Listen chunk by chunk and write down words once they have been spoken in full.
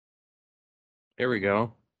There we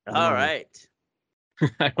go. All right.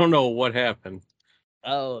 I don't know what happened.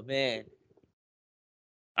 Oh man,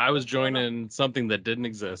 I was what's going on? joining something that didn't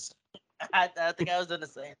exist. I think I was doing the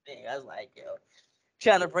same thing. I was like, yo,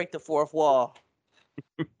 trying to break the fourth wall.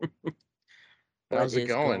 What How's it is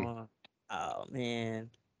going going? on? Oh man,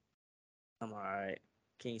 I'm all right.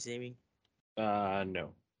 Can you see me?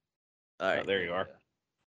 No. All Oh, right, there there you we are. go.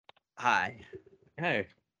 Hi, Hey,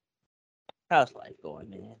 how's life going,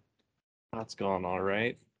 man? that's going all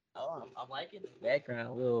right. Oh, I'm liking the background,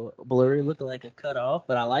 a little blurry, looking like a cut off,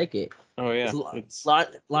 but I like it. Oh It's yeah, it's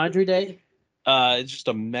laundry day. it's just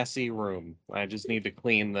a messy room. I just need to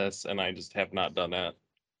clean this, and I just have not done that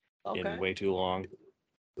in Okay. way too long.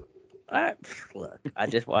 All right. Look, I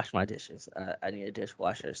just washed my dishes. I need a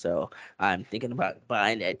dishwasher, so I'm thinking about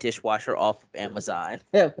buying that dishwasher off of Amazon.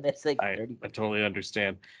 That's like I 30 I bucks. totally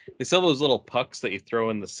understand. They sell those little pucks that you throw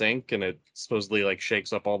in the sink, and it supposedly like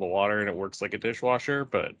shakes up all the water, and it works like a dishwasher.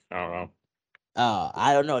 But I don't know.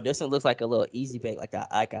 I don't know. This one looks like a little easy bake,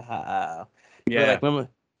 Yeah, remember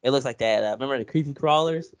it looks like that. Remember the creepy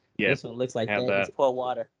crawlers? yeah, This one looks like had that. It's that. pour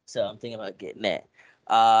water, so I'm thinking about getting that.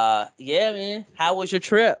 Yeah, man. How was your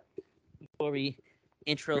trip? Before we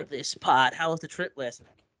intro this pod, how was the trip last night?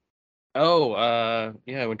 Oh,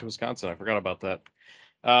 yeah, I went to Wisconsin. I forgot about that.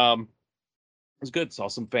 Um, it was good. Saw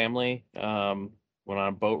some family. Went on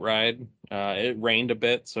a boat ride. It rained a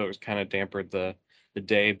bit, so it was kind of dampened the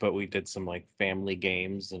day, but we did some like family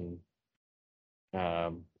games and yeah,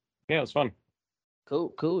 it was fun.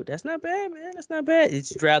 Cool, cool. That's not bad, man. That's not bad. Did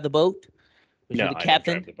you drive the boat? Was you No, the I didn't drive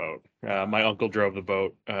captain? the boat. My Uh, uncle drove the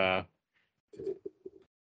boat.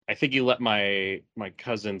 I think he let my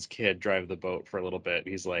cousin's kid drive the boat for a little bit.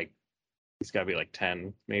 He's got to be like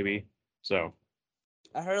 10 maybe. So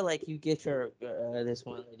I heard like you get your this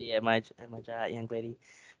one lady at my job, young lady.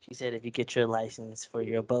 She said if you get your license for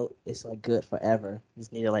your boat, it's like good forever. You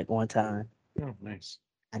just need it like one time. oh, nice.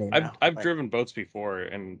 I didn't I've know, I've but driven boats before,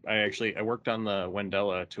 and I worked on the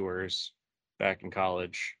Wendella tours back in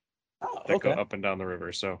college oh, that go okay. up and down the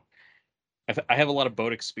river. So I have a lot of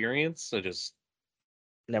boat experience. I just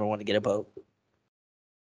Never want to get a boat.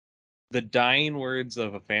 the dying words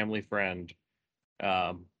of a family friend.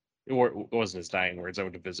 Um, it wasn't his dying words. I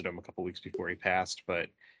went to visit him a couple weeks before he passed, but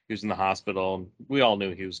he was in the hospital, and we all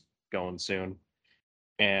knew he was going soon.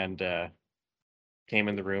 And came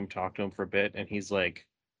in the room, talked to him for a bit, and he's like,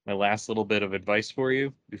 "My last little bit of advice for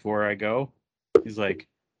you before I go." He's like,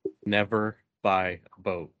 "Never buy a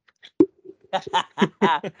boat."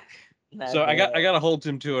 So Not I bad. got to hold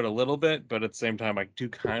him to it a little bit, but at the same time, I do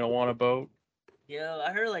kind of want a boat. Yo,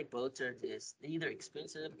 I heard like boats are just either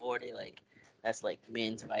expensive or they like that's like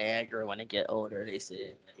men's Viagra when they get older. They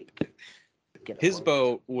said like get a His boat.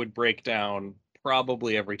 boat would break down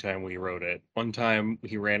probably every time we rode it. One time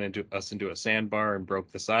he ran into us into a sandbar and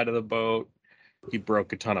broke the side of the boat. He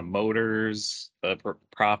broke a ton of motors. The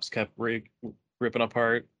props kept ripping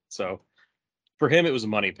apart. So for him, it was a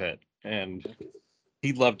money pit, and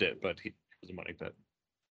he loved it, but it was a money pit.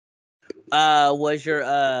 Was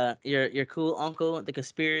your cool uncle, the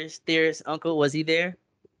conspiracy theorist uncle, was he there?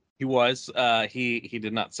 He was. He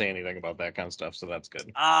did not say anything about that kind of stuff, so that's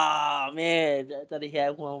good. Oh man, I thought he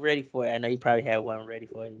had one ready for you. I know he probably had one ready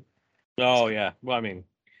for you. That's Oh cool. yeah. Well, I mean,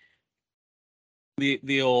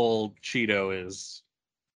 the old Cheeto is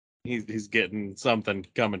he's getting something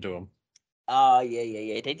coming to him. Oh yeah,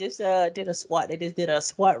 yeah, yeah. They just did a SWAT. They just did a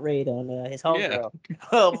SWAT raid on his Yeah.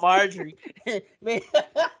 homegirl, Marjorie. Man, I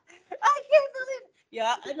can't believe.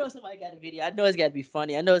 Yeah, I know somebody got a video. I know it's got to be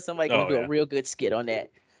funny. I know somebody gonna Oh do a yeah. real good skit on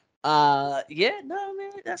that. Yeah, no,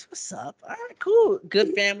 man, that's what's up. All right, cool.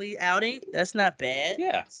 Good family outing. That's not bad.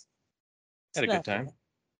 Yeah. It's Had a good not time. bad.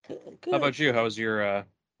 Good, How good, about you? How good. was your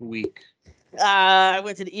week? I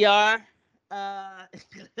went to the ER. Uh,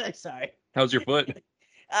 sorry. How's your foot?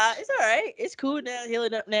 It's all right. It's cool now.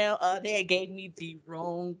 Healing up now. They had gave me the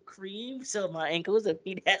wrong cream, so my ankles and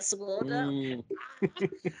feet had swelled up. Mm,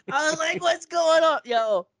 I was like, "What's going on,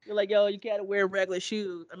 yo?" You're like, "Yo, you gotta wear regular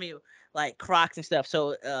shoes. I mean, like Crocs and stuff."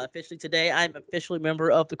 So officially today, I'm officially a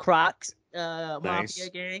member of the Crocs Mafia nice.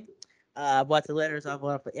 gang. I bought the letters off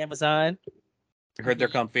of Amazon. I heard they're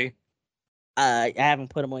The comfy. I haven't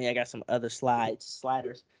put them on yet. I got some other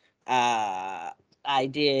sliders. Uh, I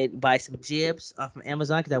did buy some jibs off of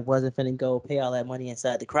Amazon because I wasn't finna go pay all that money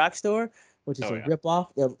inside the Croc store, which is Oh a yeah. rip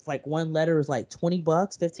off. Like one letter is like $20,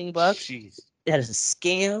 $15. Jeez. That is a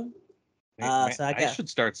scam. So I I got should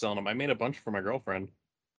start selling them. I made a bunch for my girlfriend.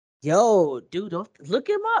 yo, dude, don't look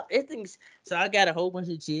him up. It thinks so. I got a whole bunch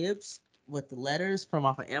of jibs with the letters from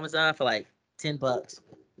off of Amazon for like $10.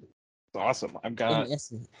 It's awesome. I've In got. I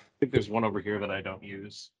essence, think there's one over here that I don't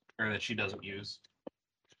use. or that she doesn't use.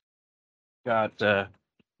 Got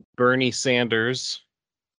Bernie Sanders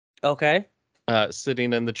Okay.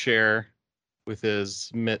 sitting in the chair with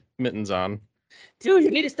his mittens on. Dude,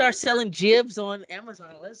 you need to start selling jibs on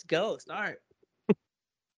Amazon. Let's go. Start.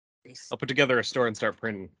 I'll put together a store and start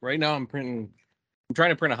printing. Right now, I'm trying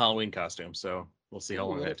to print a Halloween costume, so we'll see how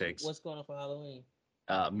long that takes. What's going on for Halloween?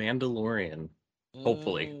 Mandalorian,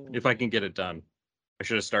 hopefully, if I can get it done. I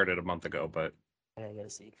should have started a month ago, but I gotta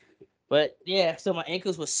see. But yeah, so my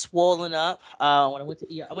ankles were swollen up. When I went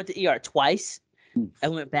to ER, I went to ER twice. I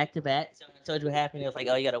went back to back. So I told you what happened. It was like,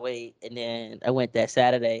 oh, you gotta wait. And then I went that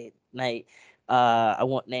Saturday night. I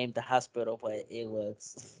won't name the hospital, but it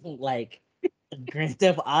was like Grand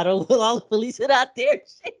Theft Auto with all the police out there. I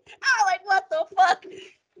was like, what the fuck?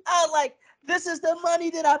 I was like, this is the money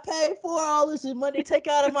that I paid for. All this is money take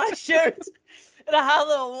out of my shirt. And I had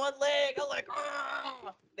on one leg. I was like,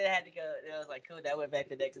 oh. Then I had to go. And I was like, cool. Then I went back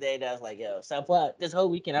the next day. And I was like, yo. So I bought this whole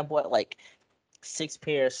weekend. I bought like 6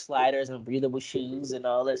 pair of sliders and breathable shoes and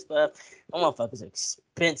all that stuff. My motherfuckers are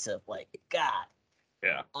expensive. Like, God.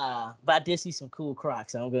 yeah. But I did see some cool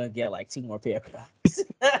Crocs. So I'm gonna get like 2 more pair of Crocs.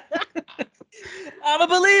 I'm a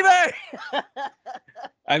believer.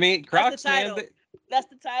 I mean, Crocs, man. That's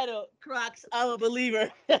the title. Crocs. I'm a believer.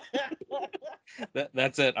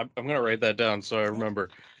 That's it. I'm gonna write that down so I remember.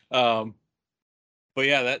 But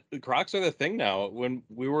yeah, that Crocs are the thing now. When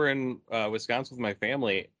we were in Wisconsin with my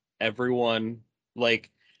family, everyone, like,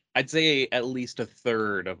 I'd say at least a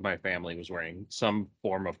third of my family was wearing some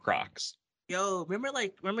form of Crocs. Yo,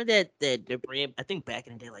 remember that the brand? I think back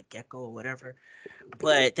in the day, like Gecko or whatever.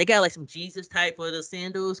 But they got like some Jesus type of the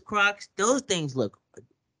sandals, Crocs. Those things look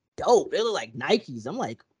dope. They look like Nikes. I'm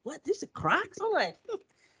like, what? These are Crocs? I'm like,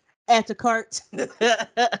 add to cart.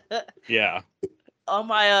 Yeah. On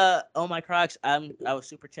my Crocs, I was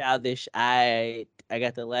super childish. I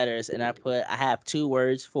got the letters and I have 2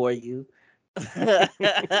 words for you. So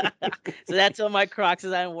that's on my Crocs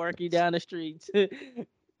as I'm working down the street.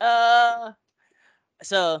 uh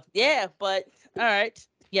so yeah, but all right.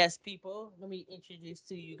 Yes, people, let me introduce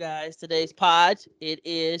to you guys today's pod. It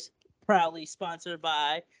is proudly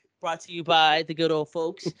brought to you by the good old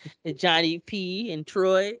folks, Johnny P and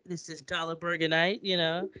Troy. This is Dollar Burger Night,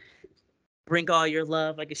 bring all your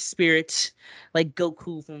love like a spirit, like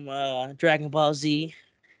Goku from Dragon Ball Z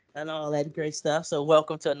and all that great stuff. So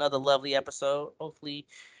welcome to another lovely episode. Hopefully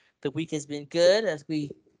the week has been good as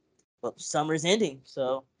summer's ending.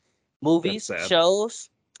 So movies, shows.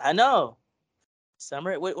 I know.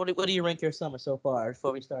 Summer. What do you rank your summer so far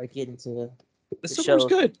before we start getting to the summer was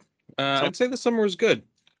good. I'd say the summer was good.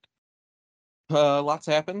 Lots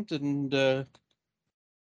happened, and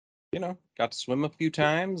got to swim a few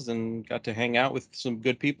times and got to hang out with some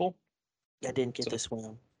good people. I didn't get to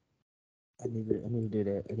swim. I need to do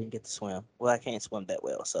that. I didn't get to swim. Well, I can't swim that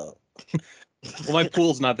well, so. Well, my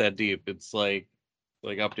pool's not that deep. It's like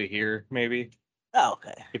up to here, maybe. Oh,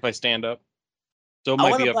 okay. If I stand up, so it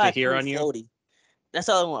might be up to here on you. Floaty. That's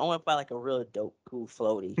all I want. I want to buy like a real dope, cool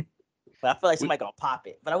floaty. But I feel like somebody gonna pop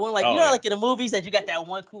it. But I want like like in the movies that you got that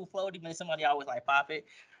one cool floaty, but somebody always like pop it.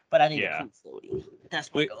 But I need a cool floaty.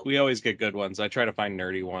 That's my goal. We always get good ones. I try to find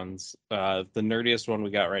nerdy ones. The nerdiest one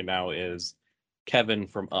we got right now is Kevin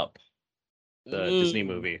from Up, the Disney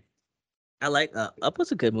movie. I like Up. Up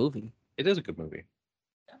was a good movie. It is a good movie.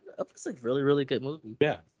 Up was a really, really good movie.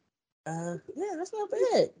 Yeah. Yeah, that's not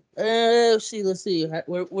bad. Let's see.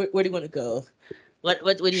 Where do you want to go? What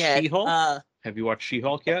do you have? She-Hulk? Have you watched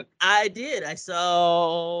She-Hulk yet? I did.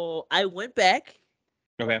 I went back.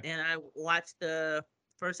 Okay. And I watched the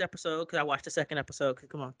first episode because I watched the second episode. Cause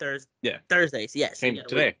come on, Thursdays. Yes. So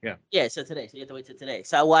today. Yeah. Yeah. So today. So you have to wait till today.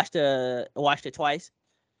 So I watched it twice.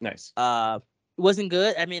 Nice. It wasn't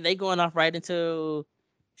good. I mean, they going off right into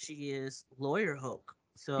she is Lawyer Hulk.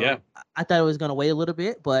 So yeah. I thought it was gonna wait a little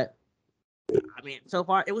bit, but I mean, so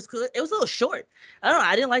far it was good. It was a little short. I don't know.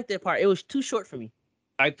 I didn't like that part. It was too short for me.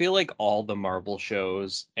 I feel like all the Marvel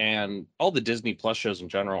shows and all the Disney Plus shows in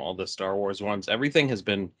general, all the Star Wars ones, everything has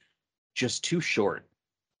been just too short.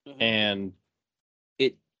 Mm-hmm. And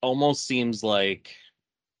it almost seems like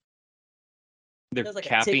they're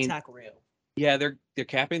capping a TikTok reel. Yeah, they're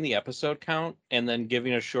capping the episode count and then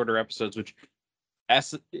giving us shorter episodes, which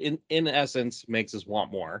in essence makes us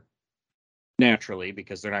want more naturally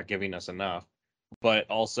because they're not giving us enough. But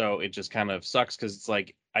also it just kind of sucks because it's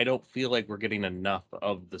like I don't feel like we're getting enough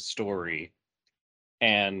of the story.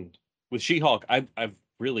 And with She-Hulk, I've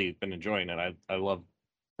really been enjoying it. I love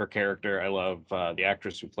her character. I love the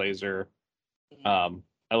actress who plays her. I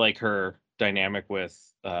like her dynamic with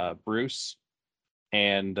Bruce.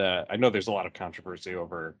 And I know there's a lot of controversy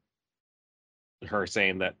over her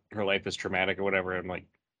saying that her life is traumatic or whatever. I'm like,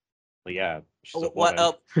 well, yeah, she's a What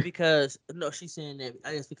woman. because no, she's saying that.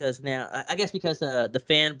 I guess because now, I guess because the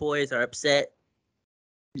fanboys are upset.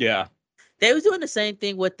 Yeah, They was doing the same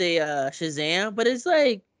thing with the Shazam, but it's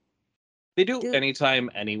like, they do dude, anytime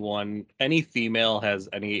any female has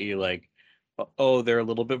any like, oh, they're a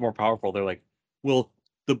little bit more powerful. They're like, well,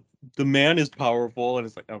 the the man is powerful, and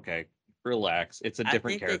it's like, okay, relax. It's a I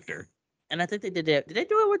different think they, character. and I think they did that. Did they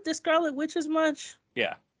do it with the Scarlet Witch as much?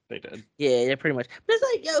 Yeah, they did. Yeah, yeah, pretty much. But it's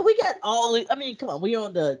like, yo, we got all. I mean, come on, we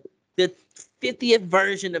on the 50th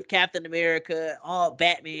version of Captain America, all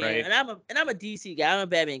Batman, Right. and I'm a DC guy. I'm a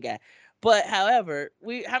Batman guy. But however,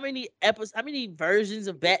 how many versions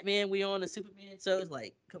of Batman we on the Superman? So it's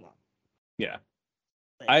like, come on. Yeah.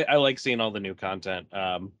 Like, I like seeing all the new content.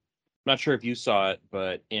 Not sure if you saw it,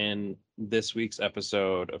 but in this week's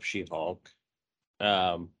episode of She-Hulk,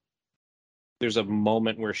 um, there's a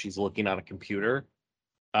moment where she's looking on a computer,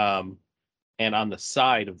 um, and on the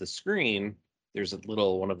side of the screen, there's a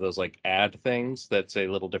little one of those like ad things that say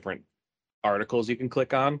little different articles you can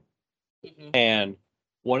click on, mhm, and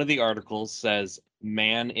one of the articles says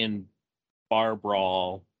 "Man in bar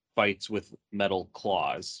brawl fights with metal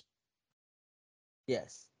claws,"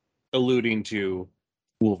 yes. alluding to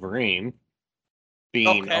Wolverine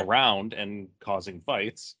being Okay. around and causing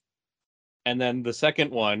fights. And then the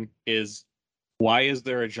second one is, why is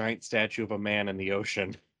there a giant statue of a man in the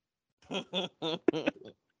ocean?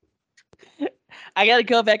 I gotta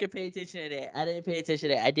go back and pay attention to that. I didn't pay attention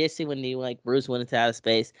to that. I did see when the like Bruce went into outer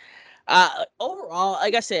space. Overall,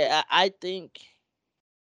 like I said, I think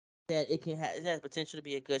that it has potential to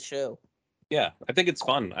be a good show. Yeah, I think it's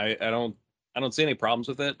fun. I don't see any problems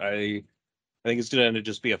with it. I think it's going to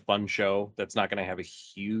just be a fun show that's not going to have a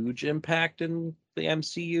huge impact in the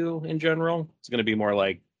MCU in general. It's going to be more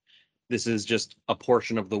like this is just a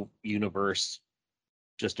portion of the universe.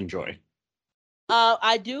 Just enjoy.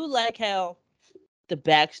 I do like how the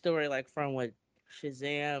backstory, like from what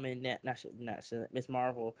Shazam and not Miss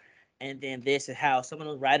Marvel, and then this is how some of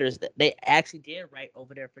those writers that they actually did write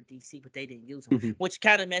over there for DC, but they didn't use them, which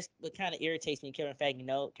what kind of irritates me. Kevin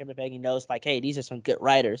Feige knows, like, hey, these are some good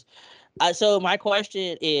writers. So my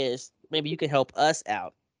question is, maybe you can help us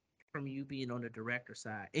out from you being on the director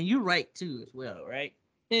side, and you write too as well, right?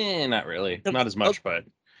 Not really, not as much, but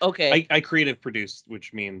Okay. I creative produce,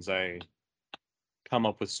 which means I come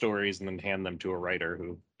up with stories and then hand them to a writer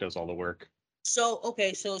who does all the work. So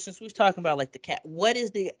since we are talking about like the cat, what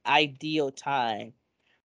is the ideal time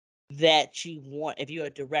that you want? If you're a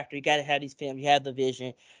director, you got to have these films, you have the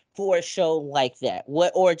vision for a show like that.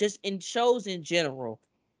 What, or just in shows in general?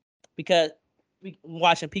 Because we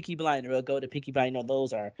watching Peaky Blinder, we'll go to Peaky Blinder.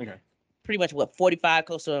 Those are Okay. pretty much what 45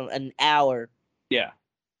 close to an hour Yeah.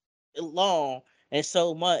 long, and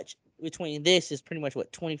so much between this is pretty much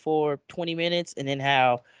what 20 minutes, and then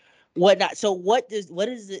how whatnot. So what does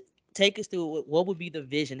it take us through? What would be the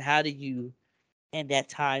vision? How do you in that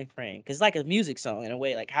time frame? Because it's like a music song in a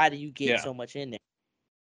way. Like, how do you get Yeah. so much in there?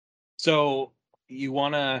 So you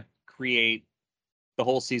want to create the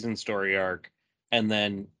whole season story arc and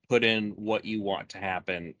then put in what you want to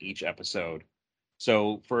happen each episode.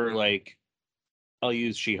 So for like, I'll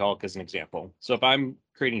use She-Hulk as an example. So if I'm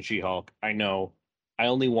creating She-Hulk, I know I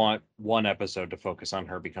only want one episode to focus on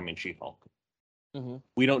her becoming She-Hulk. Mm-hmm.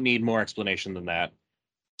 We don't need more explanation than that.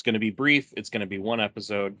 It's going to be brief. It's going to be one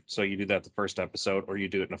episode. So you do that the first episode, or you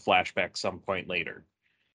do it in a flashback some point later.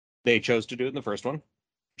 They chose to do it in the first one,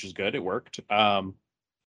 which is good. It worked. And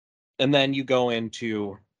then you go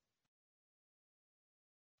into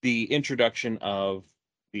the introduction of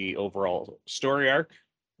the overall story arc.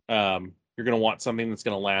 You're going to want something that's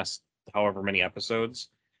going to last however many episodes,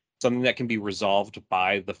 something that can be resolved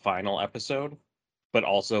by the final episode, but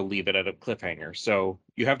also leave it at a cliffhanger. So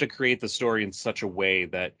you have to create the story in such a way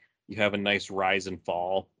that you have a nice rise and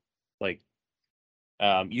fall. Like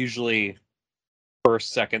usually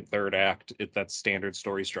first, second, third act, if that's standard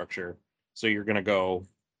story structure. So you're going to go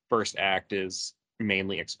first act is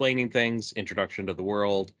mainly explaining things, introduction to the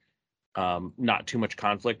world, not too much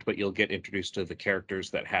conflict, but you'll get introduced to the characters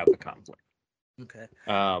that have the conflict. Okay.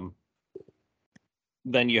 Um,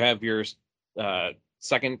 then you have your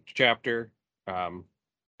second chapter. Um,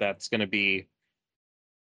 that's going to be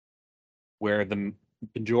where the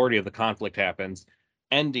majority of the conflict happens,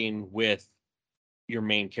 ending with your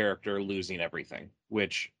main character losing everything.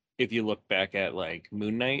 Which, if you look back at like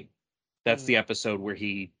Moon Knight, that's Mm. the episode where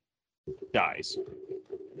he dies.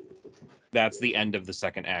 That's the end of the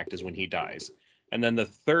second act, is when he dies. And then the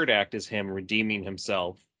third act is him redeeming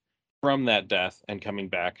himself from that death and coming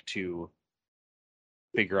back to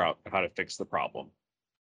figure out how to fix the problem.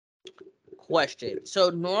 question. So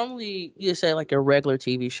normally you say like your regular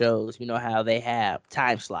TV shows, you know how they have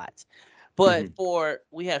time slots. But Mhm.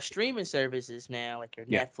 we have streaming services now, like your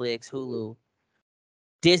Yeah. Netflix, Hulu,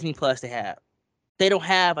 Disney Plus, they don't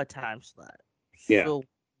have a time slot. Yeah. So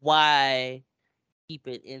why keep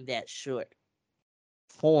it in that short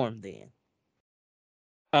form then?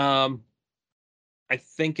 Um, I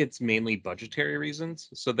think it's mainly budgetary reasons.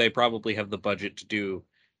 So they probably have the budget to do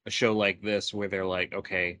a show like this where they're like,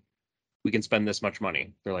 okay, we can spend this much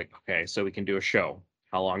money. They're like, okay, so we can do a show.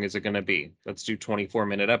 How long is it going to be? Let's do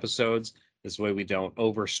 24-minute episodes. This way we don't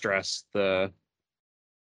overstress the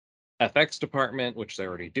FX department, which they're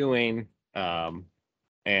already doing.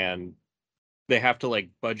 And they have to like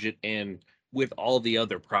budget in with all the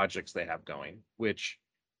other projects they have going, which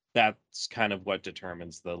that's kind of what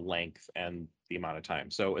determines the length and the amount of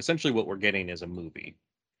time. So essentially what we're getting is a movie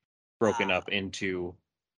broken Uh, up into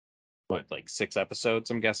what, like 6 episodes,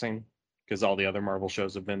 I'm guessing, because all the other Marvel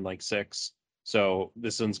shows have been like 6. So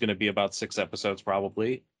this one's going to be about 6 episodes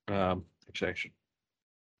probably. Actually, I should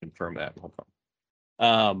confirm that. Hold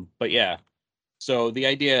on. But yeah, so the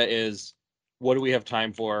idea is, what do we have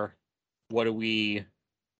time for? What do we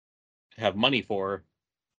have money for?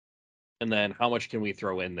 And then how much can we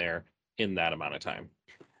throw in there in that amount of time?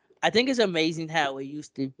 I think it's amazing how it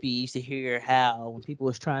used to be. Used to hear how when people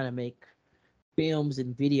was trying to make films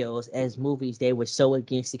and videos as movies, they were so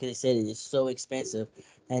against it because they said it is so expensive,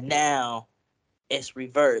 and now it's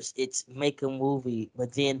reversed. It's make a movie,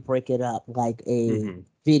 but then break it up like a Hmm.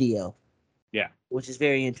 video, Yeah. which is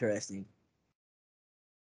very interesting.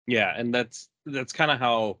 Yeah, and that's kind of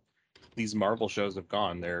how these Marvel shows have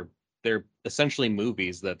gone. They're essentially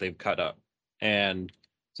movies that they've cut up. And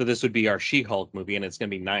so this would be our She-Hulk movie, and it's going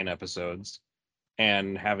to be 9 episodes,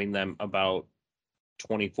 and having them about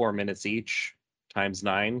 24 minutes each times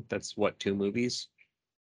 9, that's what, 2 movies?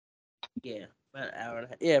 Yeah, about an hour and a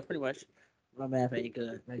half. Yeah, pretty much. My math ain't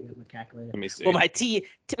good. I got my calculator. Let me Well, see. my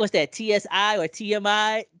what's that? TSI or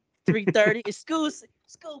TMI? 3:30. It's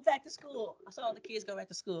school, back to school. I saw all the kids go back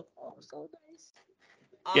to school. Oh, so nice.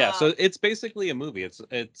 Yeah, Uh, so it's basically a movie.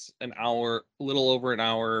 It's an hour, a little over an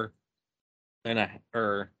hour and a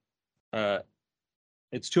or uh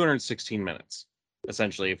it's 216 minutes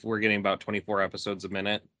essentially, if we're getting about 24 episodes a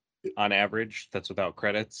minute on average. That's without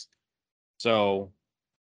credits. So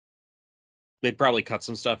they'd probably cut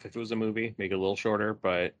some stuff if it was a movie, make it a little shorter,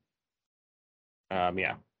 but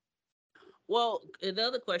yeah. well,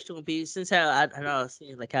 another question would be since how I know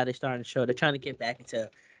seeing like how they starting the show, they're trying to get back into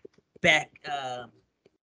back the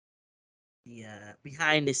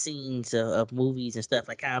behind the scenes of movies and stuff.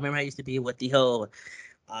 Like I remember I used to be with the whole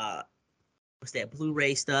uh what's that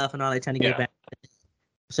Blu-ray stuff and all that trying to get Yeah. back.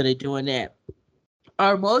 So they're doing that.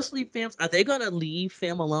 Are mostly films? Are they gonna leave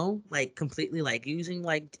film alone, like completely, like using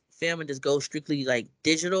like film and just go strictly like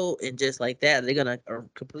digital and just like that? Are they gonna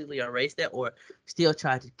completely erase that, or still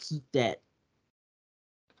try to keep that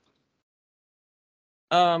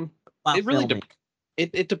um while it really filming?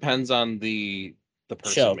 it depends on the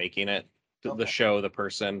person Show. making it, the Okay. show, the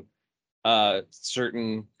person.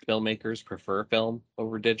 Certain filmmakers prefer film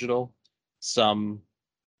over digital. Some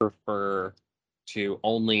prefer to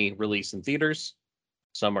only release in theaters.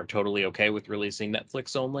 Some are totally okay with releasing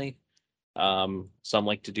Netflix only. Some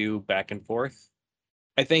like to do back and forth.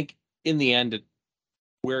 I think in the end,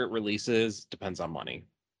 where it releases depends on money.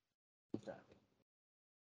 Okay.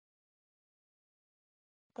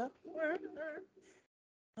 Okay. All right,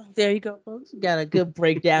 all right. There you go, folks. You got a good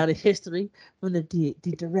breakdown of history from the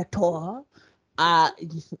director. Uh,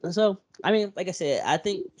 so I mean, like I said, I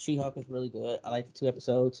think She-Hulk is really good. I like the 2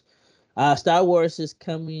 episodes. Star Wars is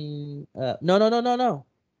coming. No.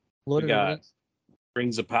 Lord We of the got Rings,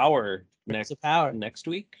 Rings of Power Rings of Power next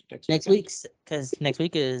week, next next weekend. week's because next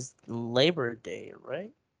week is Labor Day,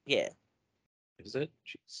 right? Yeah, Is it?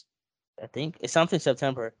 Jeez. I think it's something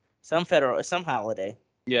September, some federal, some holiday.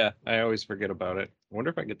 Yeah, I always forget about it. I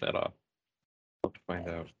wonder if I get that off. I'll have to find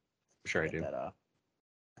Yeah, out. I'm I sure I get do. that off.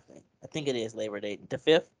 I think it is Labor Day, the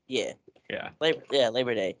 5th. Yeah, Yeah.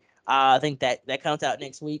 Labor Day. I think that comes out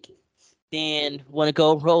next week. Then want to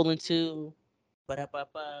go roll into, but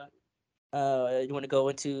you want to go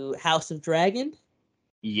into House of Dragon?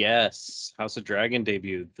 Yes. House of Dragon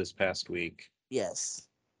debuted this past week. Yes.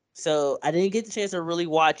 So I didn't get the chance to really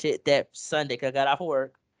watch it that Sunday because I got off of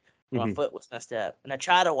work. My Mhm. foot was messed up, and I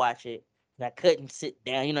tried to watch it, and I couldn't sit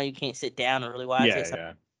down. You know, you can't sit down and really watch it. Yeah, So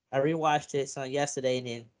yeah. I rewatched it yesterday and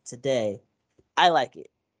then today. I like it.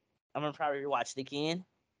 I'm gonna probably rewatch it again.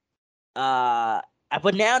 Uh,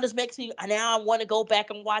 but now this makes me now I want to go back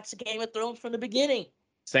and watch the Game of Thrones from the beginning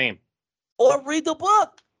Same. or read the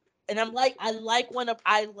book. And I'm like, listen,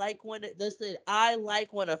 I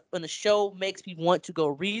like when a show makes me want to go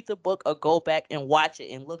read the book or go back and watch it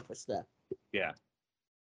and look for stuff. Yeah,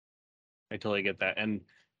 I totally get that. And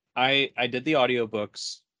I did the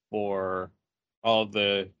audiobooks for all of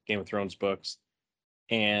the Game of Thrones books,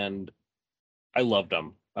 and I loved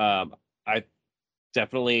them. I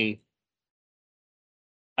definitely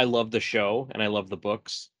I love the show and I love the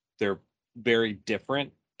books. They're very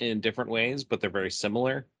different in different ways, but they're very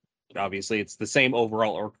similar. Obviously, it's the same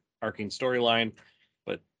overall arcing storyline,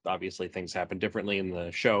 but obviously things happen differently in the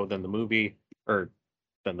show than the movie or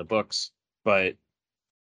than the books. But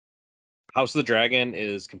House of the Dragon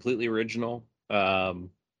is completely original.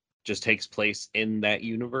 Just takes place in that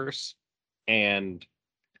universe, and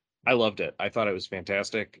I loved it. I thought it was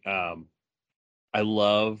fantastic. I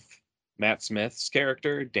love Matt Smith's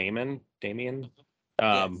character, Damien. Yes.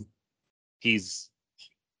 Um, he's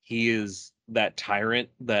he is that tyrant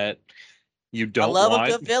that you I don't love a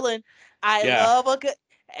want. good villain. I Yeah, love a good.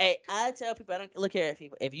 Hey, I tell people, I don't look here at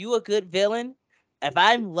people. If you a good villain, if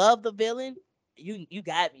I love the villain, you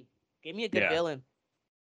got me. Give me a good yeah. villain.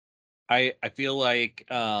 I feel like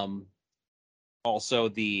also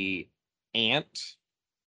the aunt,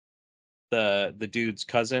 the dude's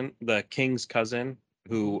cousin, the king's cousin,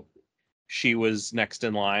 Mhm. who she was next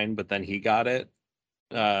in line, but then he got it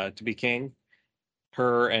to be king.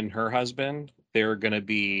 Her and her husband, they're gonna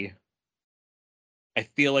be. I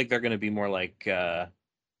feel like they're gonna be more like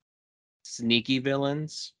sneaky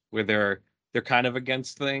villains, where they're kind of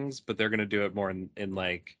against things, but they're gonna do it more in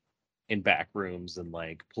like in back rooms and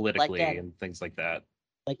like Like politically that, and things like that.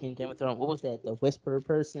 like in Game of Thrones. What was that? The Whisperer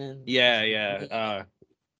person. Yeah, yeah.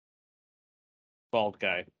 Bald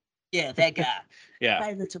guy. Yeah, that guy. Yeah,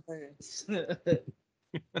 My little birds.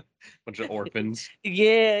 bunch of orphans.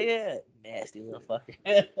 Yeah, yeah. Nasty little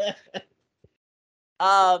fucker.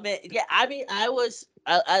 Oh man, yeah. I mean,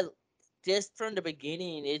 I just from the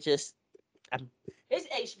beginning. I'm,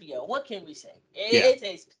 it's HBO. What can we say? Yeah,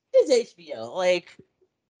 It's HBO. Like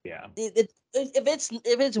yeah, if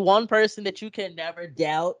it's one person that you can never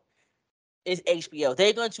doubt, it's HBO.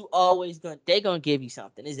 They're gonna give you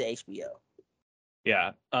something. It's HBO.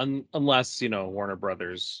 yeah. Unless Warner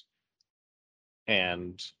Brothers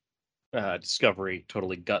and Discovery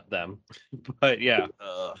totally gut them, but yeah,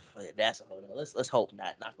 That's a whole. Let's hope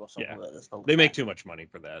not. Knock on some yeah, wood. Let's hope they make not. too much money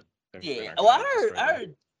for that. They're Yeah. not Well, gonna destroy I that.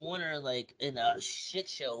 heard Warner like in a shit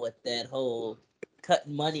show with that whole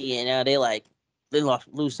cutting money, and now they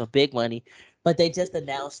lose some big money, but they just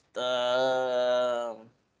announced a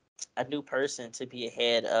new person to be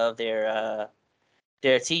ahead of their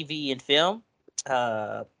TV and film.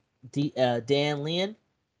 Uh, Dan Lin.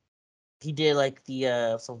 He did like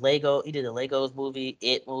the some Lego. He did a Legos movie,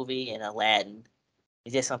 It movie, and Aladdin.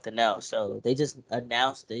 He did something else. So they just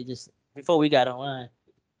announced. They just before we got online,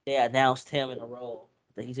 they announced him in a role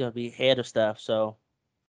that he's gonna be head of stuff. So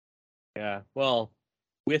Yeah. Well,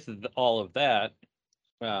 with all of that,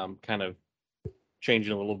 kind of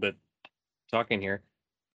changing a little bit, talking here,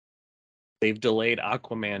 they've delayed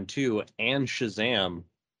Aquaman 2 and Shazam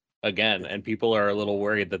again, and people are a little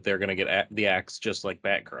worried that they're gonna get the axe just like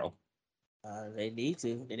Batgirl. they need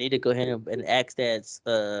to. They need to go ahead and ask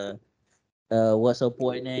that. What's her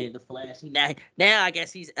boy name? The Flash. Now I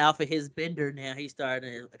guess he's out for his bender. Now he's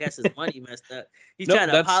starting. I guess his money messed up. He's Nope, trying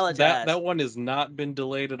to that apologize. one has not been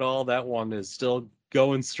delayed at all. That one is still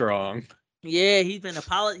going strong. Yeah, he's been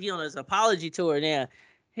he on his apology tour now.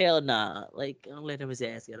 Hell nah. Like, don't let him his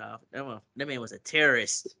ass get off. That man was a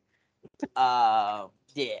terrorist.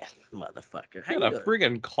 Yeah, motherfucker. How Got you a gonna?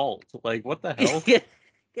 friggin' cult. Like, what the hell?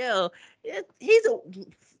 Yo, he's a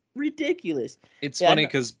ridiculous. It's Yeah, I funny know.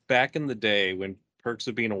 because back in the day when Perks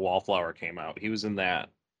of Being a Wallflower came out, he was in that.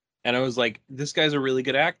 And I was like, this guy's a really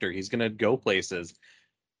good actor. He's gonna go places.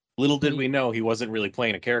 Little did we know he wasn't really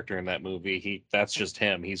playing a character in that movie. That's just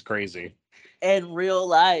him. He's crazy. In real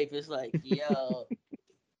life, it's like, yo,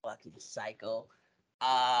 fucking psycho.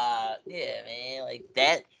 Yeah, man, like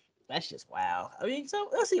that. That's just wow. I mean, so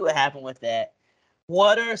let's see what happened with that.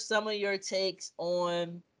 What are some of your takes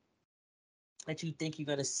on that you think you're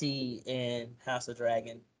gonna see in House of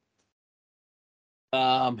Dragon?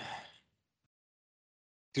 Um,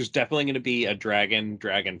 there's definitely gonna be a dragon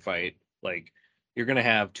fight. Like, you're gonna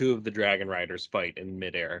have two of the dragon riders fight in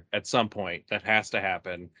midair at some point. That has to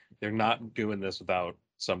happen. They're not doing this without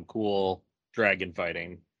some cool dragon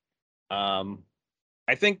fighting. Um,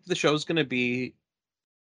 I think the show's gonna be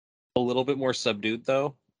a little bit more subdued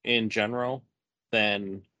though in general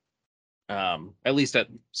than at least at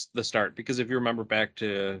the start, because if you remember back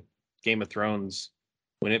to Game of Thrones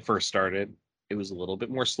when it first started, it was a little bit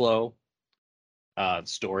more slow.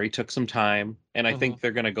 Story took some time, and I Hmm. think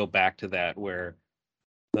they're going to go back to that where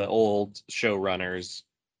the old showrunners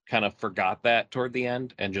kind of forgot that toward the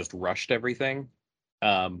end and just rushed everything.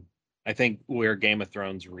 Um, I think where Game of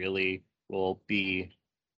Thrones really will be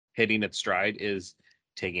hitting its stride is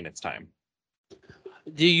taking its time.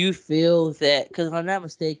 Do you feel that? Because if I'm not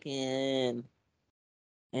mistaken,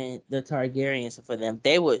 and the Targaryens for them,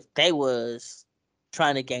 they was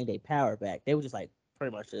trying to gain their power back. They were just like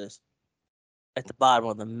pretty much just at the bottom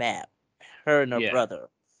of the map. Her and her Yeah, brother.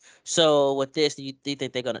 So with this, do you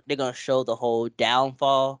think they're gonna show the whole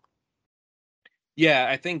downfall? yeah.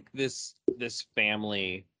 I think this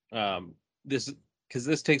family, this because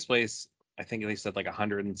this takes place, I think they said like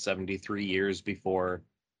 173 years before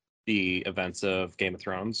the events of Game of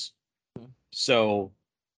Thrones. So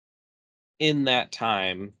in that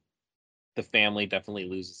time, the family definitely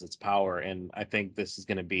loses its power, and I think this is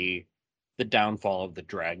going to be the downfall of the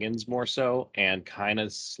dragons more so, and kind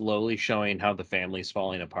of slowly showing how the family's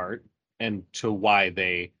falling apart and to why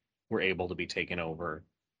they were able to be taken over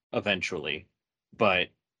eventually. But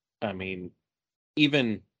I mean,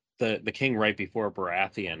 even the king right before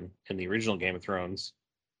Baratheon in the original Game of Thrones,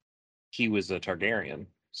 he was a Targaryen,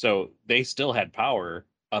 so they still had power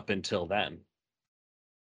up until then.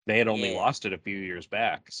 They had only Yeah, lost it a few years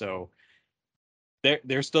back, so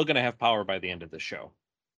they're still going to have power by the end of the show.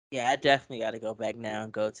 yeah. I definitely got to go back now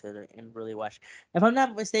and go to the and really watch. If I'm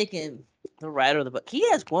not mistaken, the writer of the book, he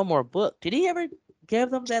has one more book. Did he ever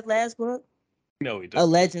give them that last book? No, he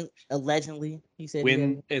didn't. Allegedly, he said he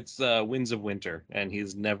Wind gave. it's Winds of Winter, and he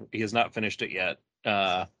has not finished it yet.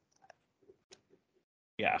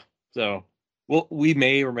 Yeah. So we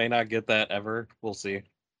may or may not get that ever. We'll see.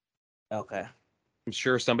 Okay. I'm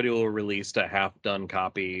sure somebody will release a half done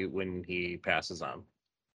copy when he passes on.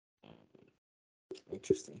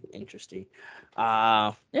 Interesting, interesting.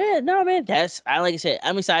 Yeah, no, man. That's I like I said.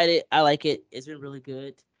 I'm excited. I like it. It's been really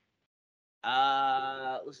good.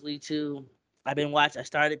 Let's lead to. I've been watching. I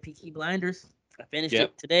started Peaky Blinders. I finished Yep.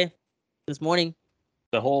 it today, this morning.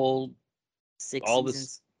 The whole Six all this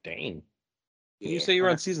seasons. dang. Did you Yeah, say you were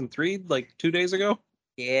on season 3 like 2 days ago?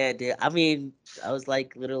 yeah, dude. I mean, I was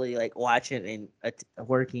like literally like watching and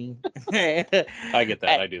working. I, I get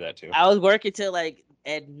that. I do that too. I was working till like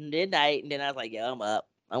at midnight, and then I was like, "Yo, I'm up.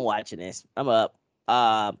 I'm watching this. I'm up."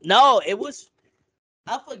 No, it was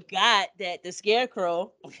I forgot that the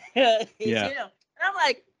scarecrow is Yeah. him. And I'm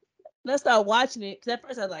like, let's start watching it. Cause at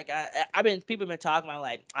first I was like, I've been people been talking about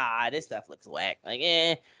like, this stuff looks whack. Like,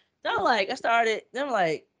 eh. So I'm like, I started. Then I'm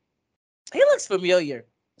like, he looks familiar.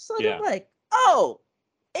 So then Yeah. I'm like, oh,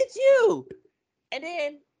 it's you. And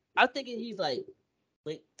then I'm thinking he's like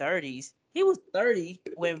late 30s. He was 30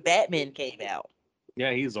 when Batman came out.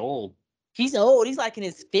 Yeah, he's old. He's old. He's like in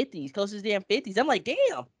his 50s, close to his damn 50s. I'm like,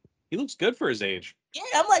 damn. He looks good for his age. Yeah,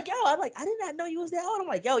 I'm like, yo, I'm like, I did not know you was that old. I'm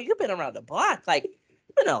like, yo, you've been around the block. Like,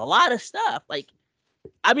 you've been in a lot of stuff. Like,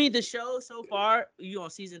 I mean, the show so far, you on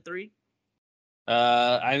season 3?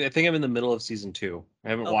 I think I'm in the middle of season 2. I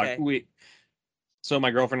haven't watched Okay. we So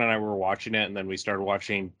my girlfriend and I were watching it, and then we started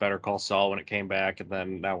watching Better Call Saul when it came back, and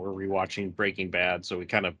then now we're rewatching Breaking Bad. So we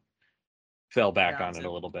kind of fell back Down on it a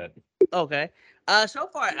to little bit. okay. So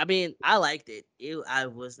far, I mean, I liked it. I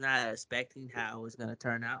was not expecting how it was gonna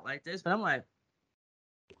turn out like this, but I'm like,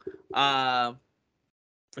 um,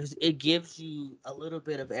 it gives you a little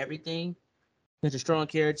bit of everything. There's the strong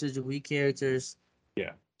characters, the weak characters.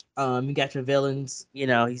 Yeah, You got your villains. You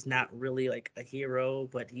know, he's not really like a hero,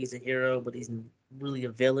 but he's a hero, but he's really a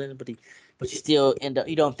villain. But you still end up,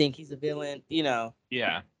 you don't think he's a villain. You know,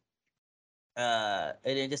 yeah. and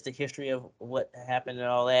then just the history of what happened and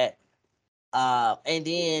all that. And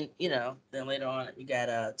then then later on you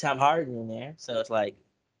got Tom Hardy in there, so it's Tom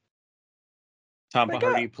like oh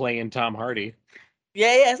Hardy playing Tom Hardy.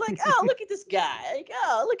 yeah, it's like oh look at this guy, like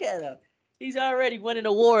oh look at him, he's already winning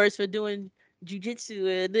awards for doing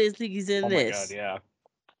jujitsu and this, he's in Oh my God, this. yeah,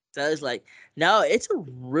 So it's like, no, it's a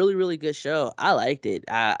really, really good show. I liked it.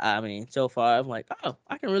 I mean, so far, I'm like, oh,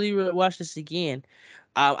 I can really, really watch this again.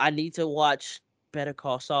 I need to watch Better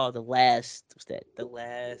Call Saul. The last, what's that? The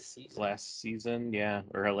last season? last season, yeah,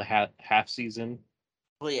 or half season.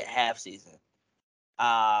 Well, yeah, half season.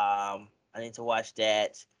 I need to watch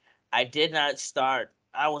that. I did not start.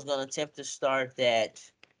 I was gonna attempt to start that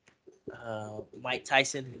Mike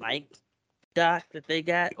Tyson Mike doc that they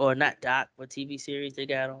got, or not doc, but TV series they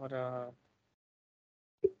got on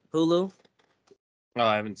Hulu. Oh,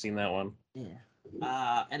 I haven't seen that one.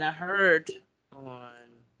 Yeah. And I heard on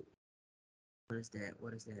what is that?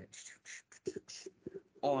 What is that?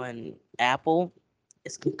 On Apple,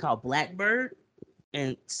 it's called Blackbird.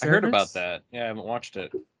 and I heard about Servants. that. Yeah, I haven't watched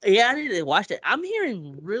it. Yeah, I need to watch that. I'm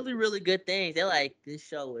hearing really, really good things. They're like, this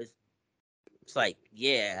show is. It's like,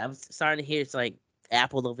 yeah, I'm starting to hear it's like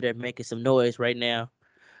Apple over there making some noise right now.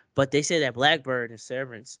 But they say that Blackbird and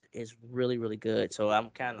Severance is really, really good. So I'm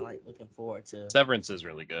kind of like looking forward to. Severance is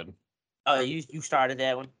really good. Oh, you started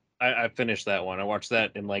that one? I finished that one. I watched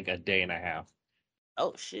that in like a day and a half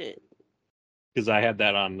Oh shit. because I had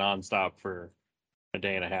that on nonstop for a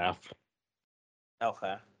day and a half.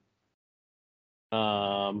 Okay.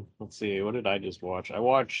 Let's see, what did I just watch? I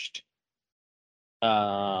watched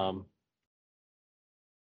um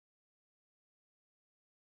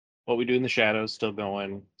What We Do in the Shadows, still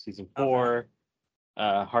going, season Okay. 4.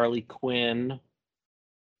 Harley Quinn.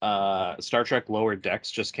 Star Trek Lower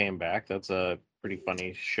Decks just came back. That's a pretty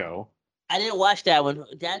funny show. I didn't watch that one.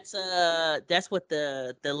 That's what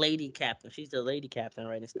the lady captain. She's the lady captain,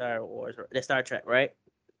 right? In Star Wars, the Star Trek, right?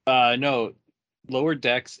 No, Lower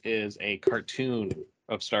Decks is a cartoon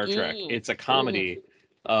of Star Trek. Mm, It's a mm. comedy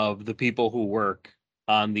of the people who work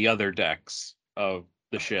on the other decks of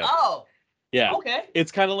the ship. Oh, Yeah. okay.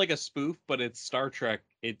 It's kind of like a spoof, but it's Star Trek.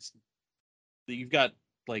 It's You've got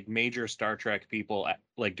like major Star Trek people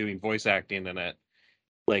like doing voice acting in it,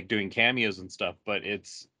 like doing cameos and stuff, but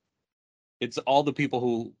it's all the people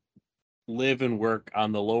who live and work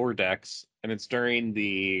on the lower decks, and it's during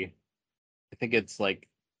the, I think it's like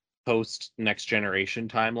post Next Generation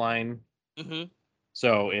timeline. Mm-hmm.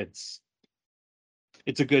 So it's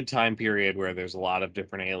a good time period where there's a lot of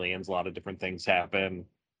different aliens, a lot of different things happen,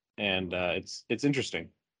 and it's interesting.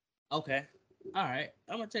 Okay. All right.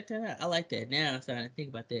 I'm gonna check that out. I like that. Now I'm starting to think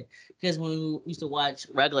about that because when we used to watch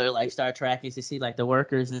regular like Star Trek, used to see like the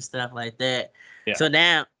workers and stuff like that. Yeah. So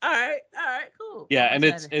now, all right, cool. Yeah, I'm and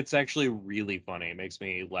it's excited. it's actually really funny. It makes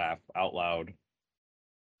me laugh out loud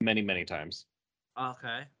many, many times.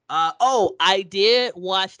 Okay. Oh, I did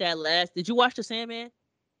watch that last. Did you watch the Sandman?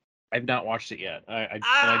 I've not watched it yet. And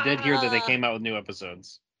I did hear that they Ah, came out with new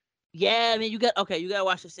episodes. yeah, man. You gotta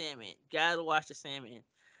watch the Sandman. Gotta watch the Sandman.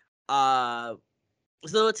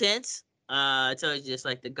 It's a little tense. So it's just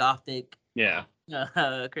like the gothic Yeah.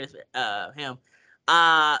 Chris him.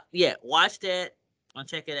 Yeah, watch that and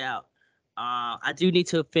check it out. I do need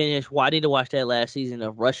to finish. Well, I need to watch that last season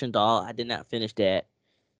of Russian Doll. I did not finish that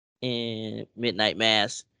in Midnight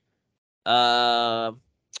Mass. Uh,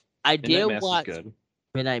 I did Midnight Mass is watch good.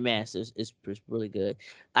 Midnight Mass. Is really good.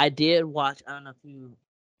 I did watch. I don't know if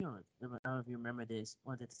I don't know if you remember this.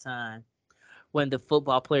 Once at the time when the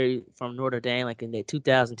football player from Notre Dame, like in the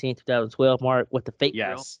 2010, 2012 mark, with the fake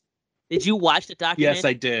girl. Yes. Did you watch the Yes,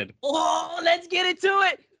 I documentary? did. Oh, let's get into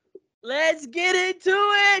it. Let's get into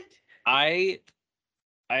it. I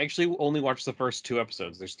I actually only watched the first 2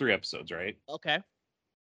 episodes. There's 3 episodes, right? Okay.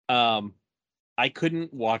 Um, I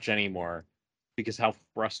couldn't watch anymore because how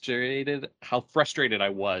frustrated I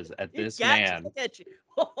was at It this got man. you. At you.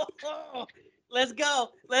 Let's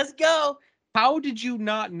go. Let's go. How did you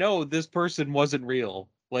not know this person wasn't real?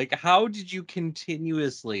 Like, how did you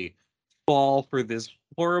continuously fall for this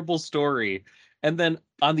horrible story? And then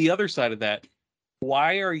on the other side of that,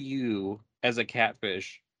 why are you, as a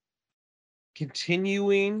catfish,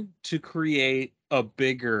 continuing to create a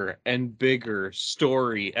bigger and bigger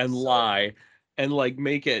story and So lie and like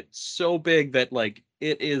make it so big that like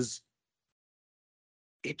it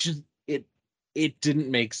just it didn't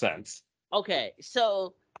make sense. okay.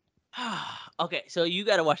 So okay. So you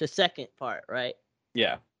got to watch the second part, right?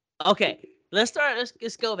 Yeah. Okay. Let's start.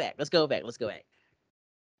 Let's go back. Let's go back. Let's go back.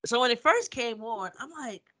 So when it first came on, I'm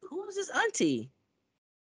like, who is this auntie?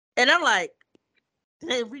 And I'm like,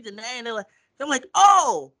 they read the name. I'm like,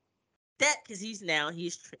 oh, that because he's Yeah.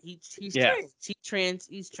 trans.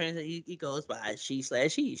 He's trans. He goes by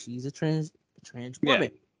she/he. She's a trans Yeah.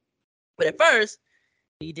 woman. But at first,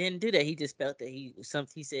 he didn't do that. He just felt that he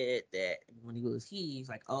said that when he's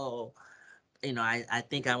like, oh, I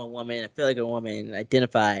think I'm a woman. I feel like a woman. And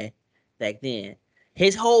identify back then.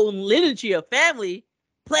 His whole lineage of family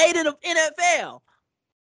played in the NFL.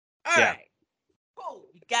 All Yeah. right, cool.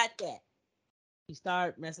 You got that. He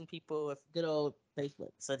started messing people with good old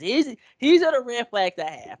Facebook. So these are the red flags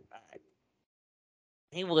I have. All right.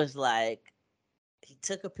 He was like, he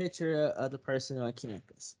took a picture of the person on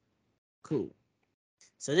campus. Cool.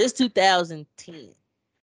 So this 2010.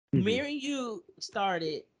 Me Mhm. and you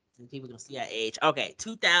started. People gonna see our age. Okay,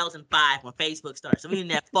 2005 when Facebook started. So we in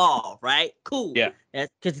that fall, right? Cool. Yeah.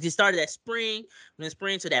 Because it started that spring, when the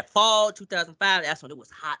spring to that fall 2005. That's when it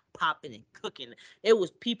was hot, popping, and cooking. It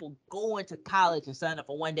was people going to college and signing up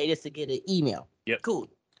for one day just to get an email. Yep. Cool.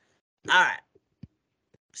 All right.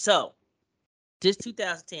 So this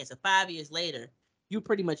 2010. So 5 years later, you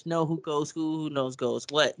pretty much know who goes who knows goes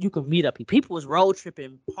what. You can meet up. People was road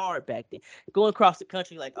tripping hard back then, going across the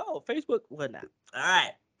country like, oh, Facebook, whatnot. All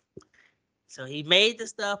right. So he made the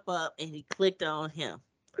stuff up and he clicked on him.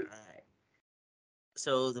 All right.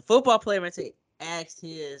 So the football player asked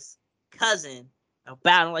his cousin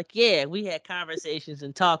about him, like, yeah, we had conversations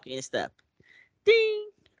and talking and stuff. Ding.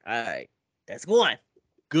 All right. That's one.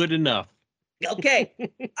 Good enough. Okay.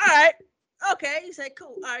 All right. Okay. He said,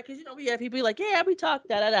 cool. All right. Because, we have people like, yeah, we talk,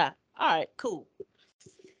 da, da, da. All right. Cool.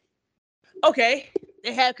 Okay.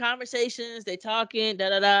 They have conversations. They talking, da,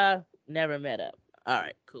 da, da. Never met up. All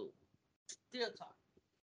right. Cool. Still talking.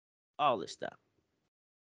 All this stuff.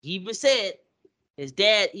 He even said, his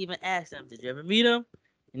dad even asked him, did you ever meet him?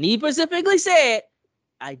 And he specifically said,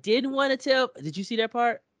 I didn't want to tell. Did you see that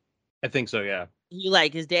part? I think so, yeah. He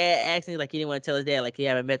his dad asked him, he didn't want to tell his dad, he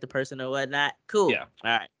haven't met the person or whatnot. Cool. Yeah.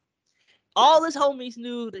 All right. All his homies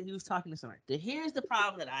knew that he was talking to someone. Here's the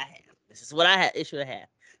problem that I have. This is what I had issue to have.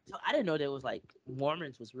 So I didn't know there was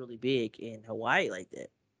Mormons was really big in Hawaii like that.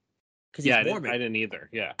 Because he's Mormon. I didn't either.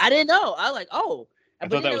 Yeah. I didn't know. I was like, oh. I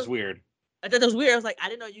thought that was weird. I thought that was weird. I was like, I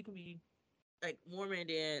didn't know you could be Mormon,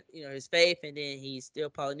 then his faith, and then he's still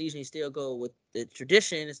Polynesian. He still go with the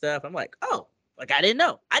tradition and stuff. I'm like, oh, I didn't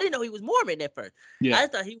know. I didn't know he was Mormon at first. Yeah. I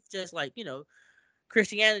thought he was just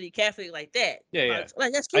Christianity, Catholic, like that. Yeah.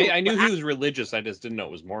 That's cool. I knew he was religious. I just didn't know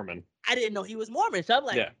it was Mormon. I didn't know he was Mormon. So I'm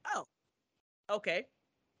like, yeah. Oh, okay.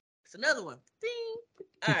 It's another one. Ding.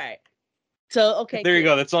 All right. So okay. There you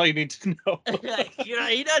go. That's all you need to know.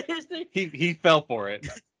 You know this thing. He fell for it.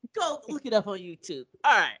 Go look it up on YouTube.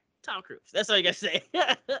 All right. Tom Cruise. That's all you gotta say.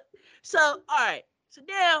 So, all right. So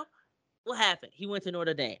now, what happened? He went to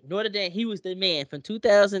Notre Dame. Notre Dame, he was the man from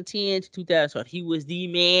 2010 to 2012. He was the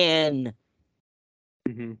man.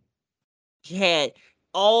 Mm-hmm. He had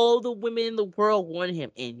all the women in the world wanted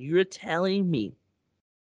him. And you're telling me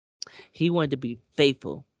he wanted to be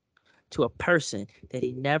faithful to a person that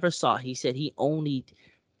he never saw. He said he only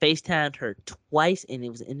FaceTimed her twice and it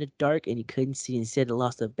was in the dark and he couldn't see and said it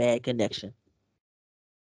lost a bad connection.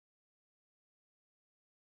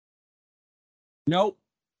 Nope.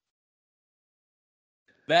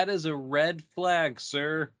 That is a red flag,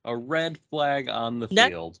 sir. A red flag on the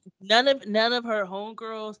field. None of her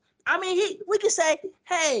homegirls. I mean, we could say,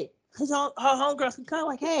 hey, her homegirls can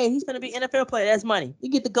come hey, he's gonna be NFL player. That's money. You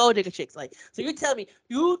get the gold digger chicks. So you're telling me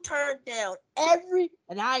you turned down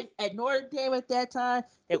I at Notre Dame at that time,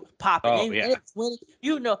 it was popping. Oh, yeah. It was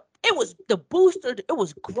winning. It was the booster. It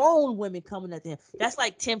was grown women coming at them. That's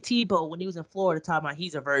like Tim Tebow when he was in Florida talking about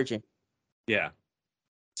he's a virgin. Yeah.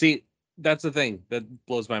 See, that's the thing that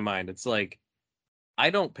blows my mind. It's I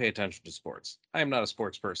don't pay attention to sports. I am not a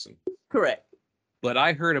sports person. Correct. But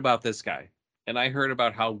I heard about this guy, and I heard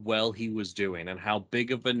about how well he was doing and how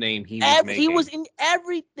big of a name he was making. He was in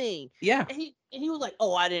everything. Yeah. And he was like,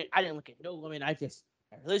 oh, I didn't look at no woman. I just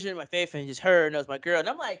my religion, my faith, and just her, and that was my girl. And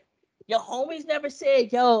I'm like, your homies never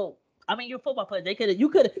said, yo. I mean, you're a football player. You could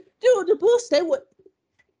have, dude. The Bulls,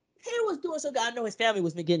 he was doing so good. I know his family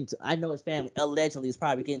was getting. I know his family allegedly was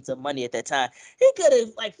probably getting some money at that time. He could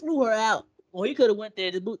have flew her out, or he could have went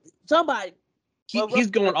there to somebody.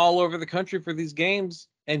 He's going all over the country for these games,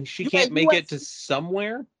 and she can't make it to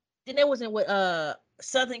somewhere. Then there wasn't with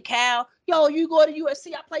Southern Cal. Yo, you go to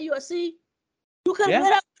USC. I play USC. You could have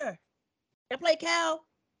went up there and play Cal.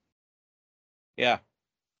 Yeah.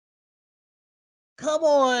 Come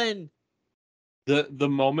on. The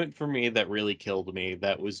moment for me that really killed me,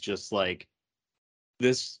 that was just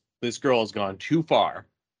this girl has gone too far,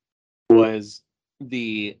 was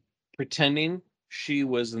the pretending she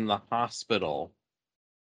was in the hospital.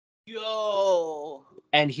 Yo.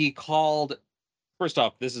 And he called, first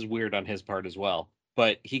off, this is weird on his part as well,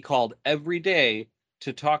 but he called every day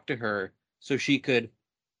to talk to her so she could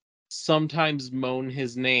sometimes moan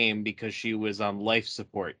his name because she was on life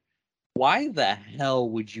support. Why the hell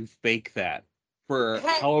would you fake that for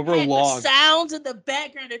however long? The sounds in the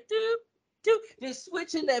background, just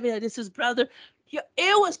switching that. This is brother. Yo,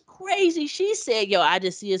 it was crazy. She said, yo, I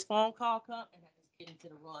just see his phone call come and I just get into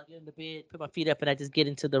the row. I get in the bed, put my feet up, and I just get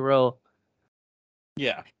into the row.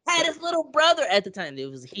 Yeah. Had his little brother at the time.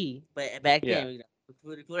 It was he, but back then,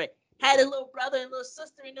 had a little brother and little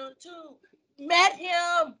sister in there too. Met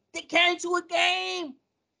him. They came to a game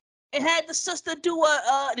and had the sister do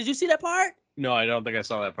did you see that part? No, I don't think I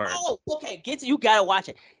saw that part. Oh, okay. You gotta watch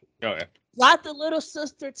it. Okay. Brought the little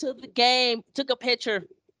sister to the game, took a picture.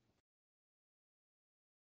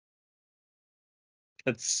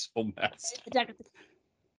 That's so messed.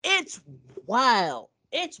 It's wild.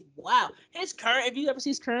 It's wild. If you ever see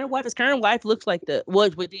his current wife looks like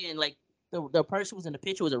was within the person was in the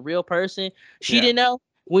picture was a real person. She Yeah. didn't know.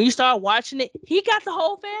 When you start watching it, he got the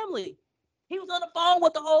whole family. He was on the phone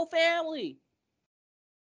with the whole family.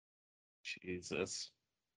 Jesus.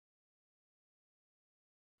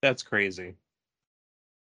 That's crazy.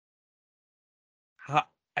 How,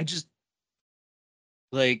 I just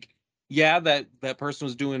like, yeah, that person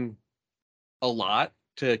was doing a lot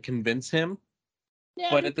to convince him, Yeah,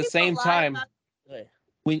 but do at the people same lie time, about? Good.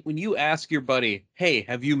 when you ask your buddy, "Hey,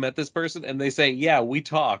 have you met this person?" and they say, "Yeah, we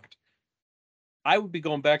talked," I would be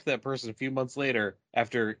going back to that person a few months later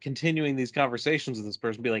after continuing these conversations with this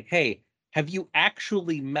person, be like, "Hey, have you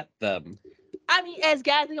actually met them?" I mean, as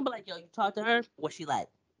guys, they gonna be like, "Yo, you talk to her? What's she like?"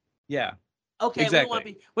 Yeah, Okay, we don't want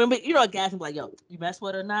exactly. to be. When you know, guys, gonna be like, "Yo, you mess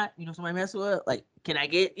with her or not? You know, somebody mess with her? Like, can I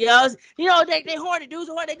get they horny dudes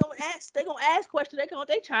or they gonna ask questions.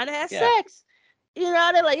 They trying to have Yeah. sex. You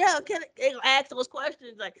know, they're like, yo, they gonna ask those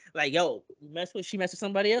questions like, yo, she mess with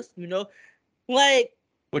somebody else? You know, like,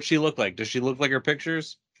 What's she look like? Does she look like her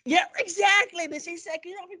pictures? yeah, exactly. Then she said,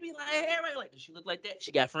 you know, we be like, hey, right? Like, does she look like that?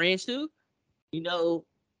 She got friends too. You know,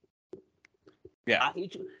 Yeah. I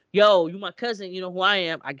hate you. Yo, you my cousin. You know who I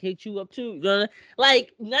am. I hate you up too. You know,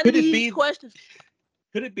 like none of Could it these be questions.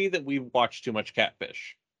 could it be that we watched too much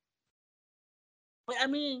Catfish? But I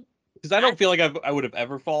mean, Because I I don't feel like I would have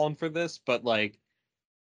ever fallen for this, but like,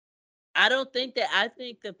 I don't think that. I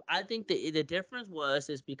think the difference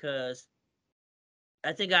is because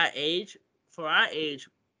I think our age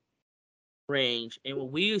range and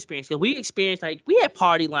what we experienced, because we experienced like we had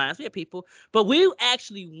party lines, we had people, but we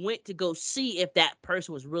actually went to go see if that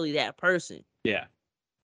person was really that person. yeah,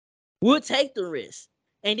 We'll take the risk.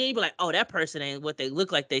 And then you be like, oh, that person ain't what they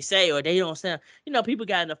look like they say, or they don't sound, people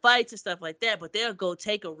got into fights and stuff like that, but they'll go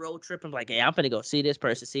take a road trip and be like, hey, I'm gonna go see this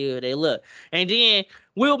person, see how they look. And then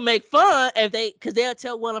we'll make fun because they'll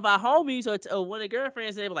tell one of our homies or one of the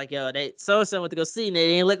girlfriends, they'll be like, yo, they so and so went to go see, and they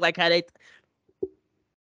didn't look like how they.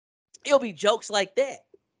 It'll be jokes like that.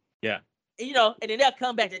 yeah, And then they'll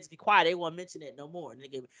come back and just be quiet. They won't mention it no more. And they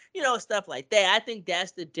give, stuff like that. I think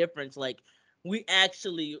that's the difference. Like, we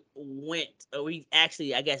actually we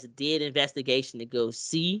actually, I guess, did investigation to go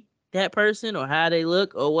see that person or how they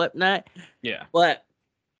look or whatnot. yeah. But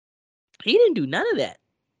he didn't do none of that.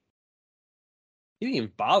 You didn't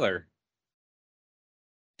even bother.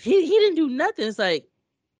 He didn't do nothing. It's like,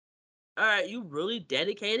 all right, you really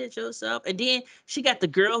dedicated yourself. And then she got the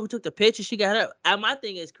girl who took the picture. She got her. My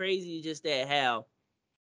thing is crazy, just that how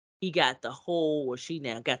he got the whole, or she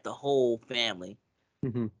now got the whole family.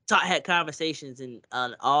 Hmm. Had conversations and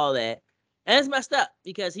on all that. And it's messed up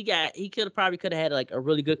because he could have had like a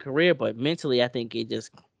really good career, but mentally I think it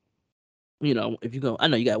just if you go, I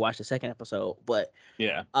know you gotta watch the second episode, but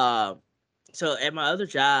Yeah, so at my other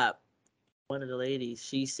job, one of the ladies,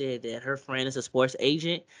 she said that her friend is a sports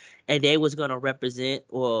agent and they was gonna represent,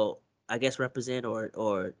 well, I guess represent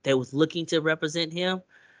or they was looking to represent him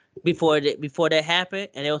before that happened,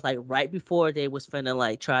 and it was like right before they was finna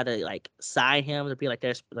like try to like sign him to be like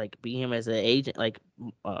there's like be him as an agent, like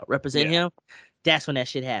represent yeah. him. That's when that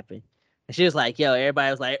shit happened, and she was like, "Yo,"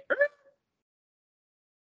 everybody was like, "Er."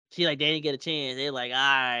 She like they didn't get a chance. They're like, "All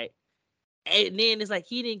right," and then it's like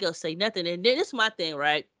he didn't go say nothing. And then this is my thing,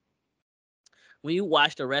 right? When you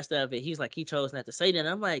watch the rest of it, he's like he chose not to say that.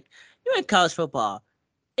 I'm like, you're in college football.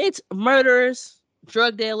 It's murderers,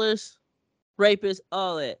 drug dealers, rapists,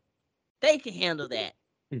 all that. They can handle that.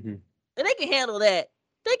 Hmm. And they can handle that.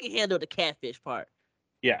 They can handle the catfish part.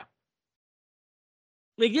 Yeah.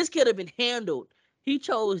 Like this could have been handled. He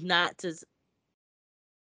chose not to.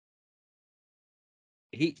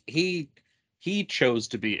 He chose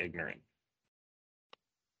to be ignorant.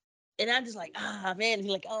 And I'm just like, man.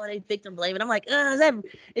 He's like, oh, they victim blaming. I'm like, is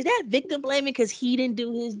that victim blaming because he didn't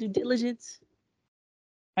do his due diligence?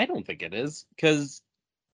 I don't think it is because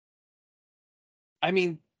I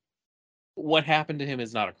mean, what happened to him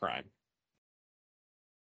is not a crime.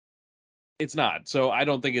 It's not. So I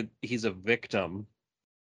don't think he's a victim,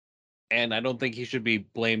 and I don't think he should be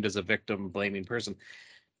blamed as a victim blaming person.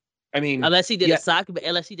 I mean, yeah, Unless he did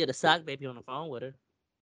a sock baby on the phone with her.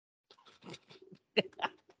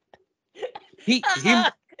 he he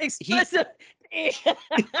Explicit. He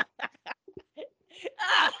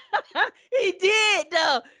did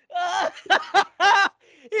though.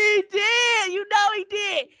 He did. He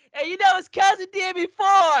did. And his cousin did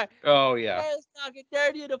before. oh They yeah. was talking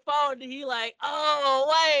dirty on the phone, and he like,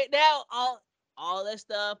 oh wait, now all that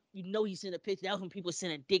stuff. He sent a picture. That was when people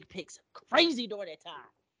sending dick pics crazy during that time.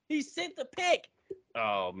 He sent the pic.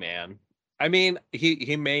 Oh man. I mean,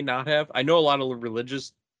 he may not have. I know a lot of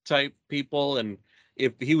religious type people, and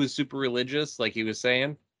if he was super religious, like he was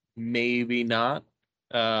saying, maybe not.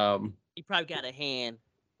 He probably got a hand.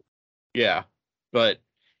 Yeah, but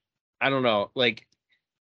I don't know. Like,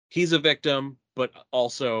 he's a victim, but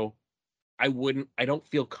also I don't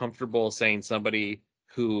feel comfortable saying somebody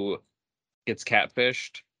who gets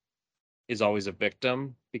catfished is always a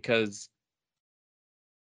victim, because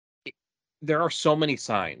there are so many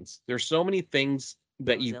signs. There's so many things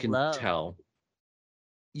that Those you in can love. tell.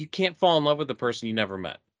 You can't fall in love with the person you never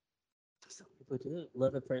met. Some people do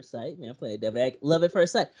love at first sight. Man, I played devil egg. Love at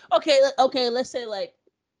first sight. Okay, okay. Let's say like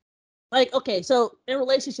okay. So in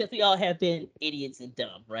relationships, we all have been idiots and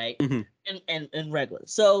dumb, right? Mhm. And regular.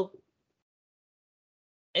 So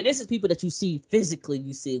and this is people that you see physically.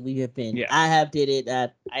 You see, we have been. Yeah. I have did it. I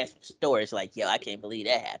have stories like, yo, I can't believe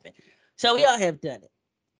that happened. So we all have done it.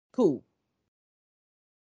 Cool.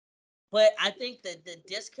 But I think that the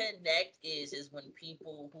disconnect is when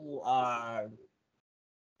people who are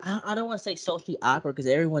I don't want to say socially awkward because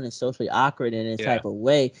everyone is socially awkward in a Yeah. type of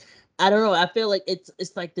way. I don't know. I feel like it's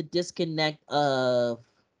like the disconnect of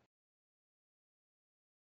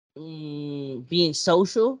being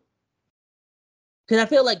social. Because I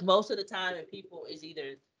feel like most of the time, if people is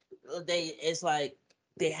either it's like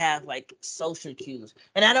they have like social cues,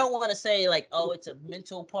 and I don't want to say like, oh, it's a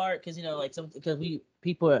mental part because like some because we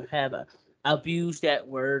people have abused that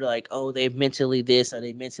word like, oh, they mentally this or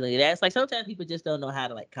they mentally that. It's like sometimes people just don't know how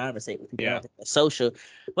to like conversate with people. I don't Yeah. think they're social,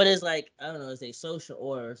 but it's like I don't know, is they social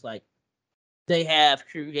or it's like they have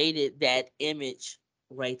created that image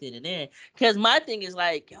right then and there. Because my thing is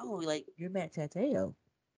like, yo, like you're Matt Tateo,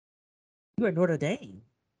 you're Notre Dame.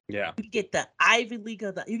 Yeah. You can get the Ivy League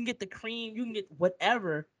of the, you can get the cream, you can get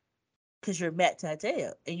whatever because you're Matt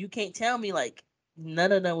Tateo. And you can't tell me like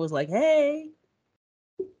none of them was like, hey,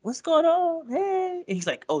 what's going on? Hey. And he's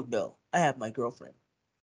like, oh no, I have my girlfriend.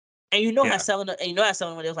 And you know how Yeah. someone and you know how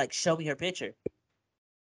someone was like, show me her picture.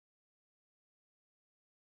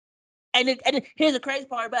 And then here's the crazy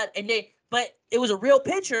part about it. And they but it was a real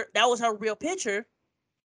picture. That was her real picture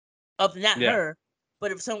of not Yeah. her,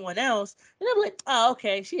 but of someone else. And I'm like, oh,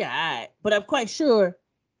 okay, she alright. But I'm quite sure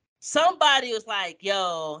somebody was like,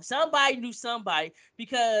 yo, somebody knew somebody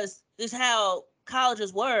because this is how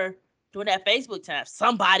colleges were during that Facebook time.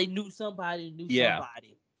 Somebody knew somebody knew Yeah.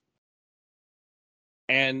 somebody.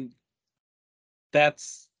 And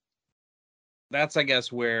that's I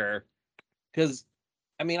guess where, because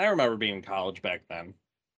I mean, I remember being in college back then.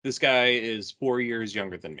 This guy is 4 years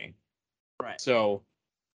younger than me. Right. So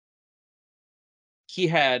he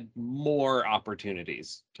had more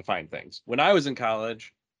opportunities to find things. When I was in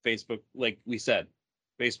college, Facebook, like we said,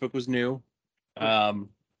 Facebook was new. Um,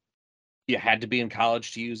 you had to be in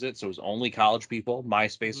college to use it, so it was only college people.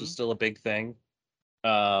 MySpace was Mm-hmm. still a big thing.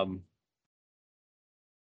 Um,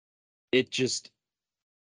 it just,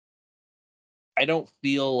 I don't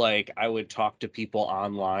feel like I would talk to people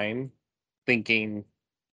online thinking,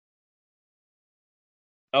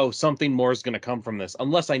 oh, something more is going to come from this,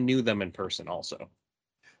 unless I knew them in person also.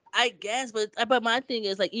 I guess, but my thing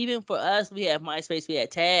is like even for us, we have MySpace, we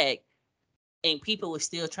had Tag, and people were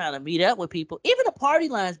still trying to meet up with people. Even the party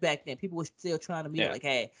lines back then, people were still trying to meet up. Yeah. Like,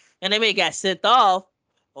 hey, and they may got sent off,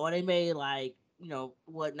 or they may like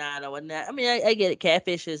whatnot or whatnot. I mean, I get it.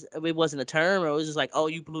 Catfish is it wasn't a term, or it was just like, oh,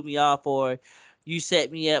 you blew me off, or you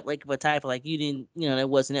set me up like a type of like you didn't, that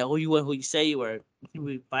wasn't it. Who you were, who you say you were. You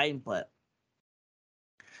were fighting, but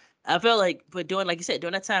I felt like, but during like you said,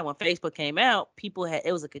 during that time when Facebook came out, people had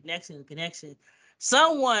it was a connection.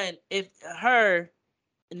 Someone, if her,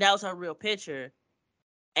 and that was her real picture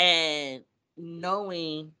and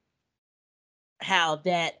knowing how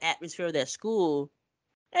that atmosphere of that school,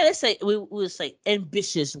 and let's say we would say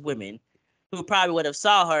ambitious women who probably would have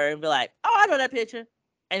saw her and be like, "Oh, I know that picture,"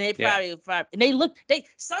 and they Yeah. probably and they looked,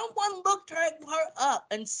 someone looked her up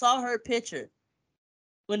and saw her picture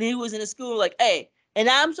when he was in the school, like, "Hey," and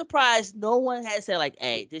I'm surprised no one had said like,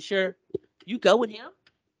 "Hey, this sure you go with him?"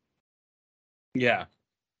 Yeah.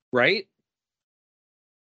 Right.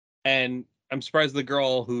 And I'm surprised the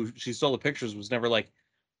girl who she stole the pictures was never like,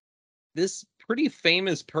 this pretty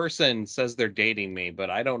famous person says they're dating me, but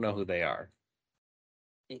I don't know who they are.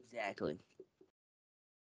 Exactly.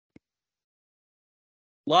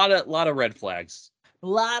 Lot of red flags. A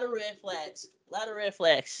lot of red flags. A lot of red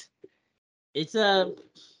flags. It's I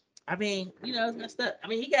mean, it's messed up. I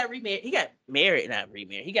mean, he got remarried. He got married, not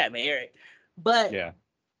remarried. He got married. But Yeah.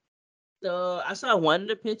 so I saw one of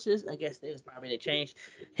the pictures. I guess it was probably they changed.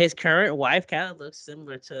 His current wife kind of looks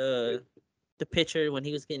similar to the picture when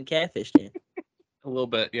he was getting catfished in. A little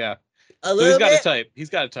bit, yeah. A So he's little got a bit. type. He's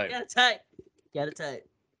got a type. Got a type. Got a type.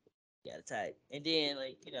 Got a type. And then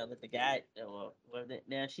like with the guy.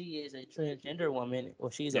 Now she is a transgender woman.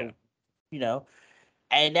 Well, she's Yeah. a you know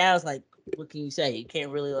And now it's like, what can you say? You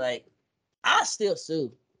can't really like. I still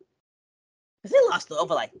sue because they lost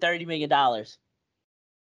over like $30 million.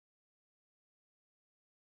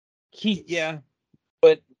 Yeah,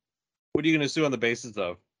 but what are you going to sue on the basis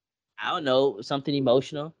of? I don't know, something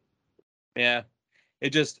emotional. Yeah, it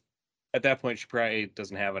just at that point she probably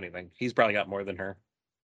doesn't have anything. He's probably got more than her.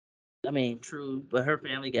 I mean, true, but her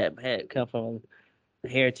family had come from a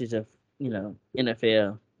heritage of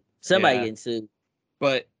NFL. Somebody Yeah, getting sued.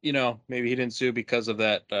 but maybe he didn't sue because of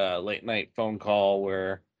that late night phone call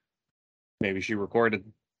where maybe she recorded.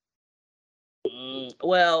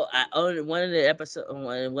 Well, on one of the episode,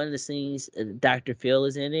 one of the scenes, Dr. Phil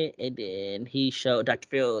is in it, and then he showed Dr.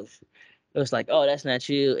 Phil. It was like, oh, that's not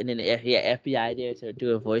you, and then he had FBI there to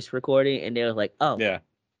do a voice recording, and they was like, oh, Yeah,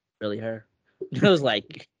 really her? It was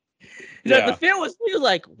like, Dr. yeah. Phil he was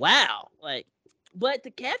like, wow, like, but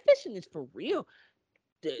the catfishing is for real.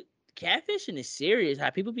 The catfishing is serious.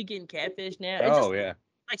 How people be getting catfish now? It's Oh just yeah.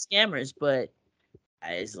 like scammers, but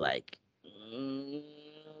it's like. Mm,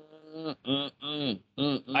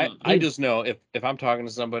 I just know if I'm talking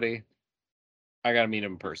to somebody, I gotta meet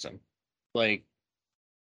him in person. Like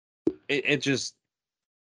it just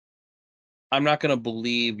I'm not gonna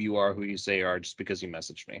believe you are who you say you are just because you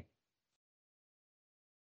messaged me.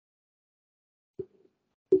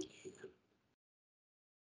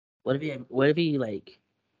 What if he like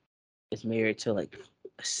is married to like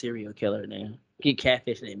a serial killer now? Get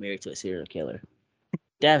catfish and then married to a serial killer.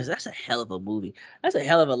 That's a hell of a movie. That's a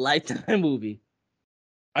hell of a lifetime movie.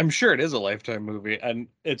 I'm sure it is a lifetime movie, and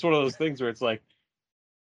it's one of those things where it's like,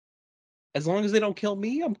 as long as they don't kill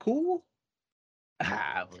me, I'm cool.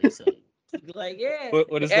 I believe so. Like, yeah,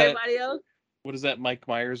 What is that? everybody else. What is that Mike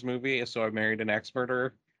Myers movie? So I married an ex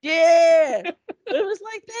murderer. Yeah. But it was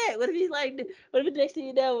like that. What if he like? What if the next thing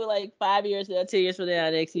you know, like 5 years, 10 years from now,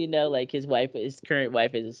 next thing you know, like his current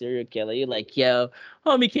wife is a serial killer. You're like, yo,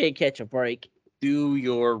 homie can't catch a break. Do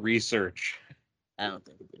your research. I don't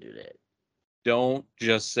think we can do that. Don't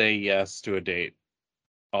just say yes to a date.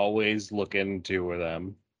 Always look into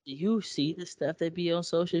them. Do you see the stuff that be on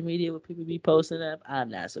social media where people be posting up? I'm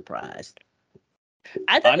not surprised.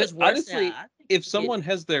 I think it's worse now. Honestly, I think if people get someone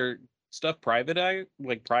has their stuff private,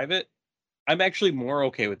 private, I'm actually more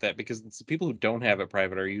okay with that because it's the people who don't have it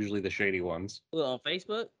private are usually the shady ones. on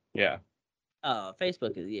Facebook. Yeah,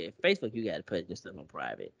 Facebook is Facebook. You got to put your stuff on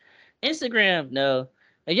private. Instagram, no.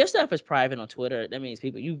 And your stuff is private on Twitter. That means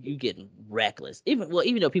people you getting reckless. Even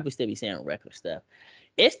though people still be saying reckless stuff,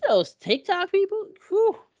 it's those TikTok people.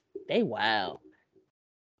 Whew, they wild.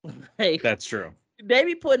 Like that's true. they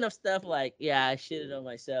be putting up stuff like, yeah, I shitted on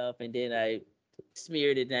myself and then I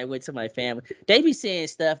smeared it and I went to my family. They be saying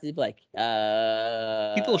stuff that be like,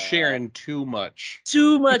 People sharing too much.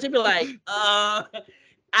 too much. They be like, I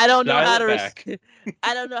don't know Dial how it to back.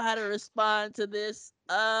 I don't know how to respond to this.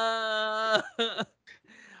 Are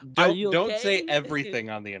Don't you don't say okay? everything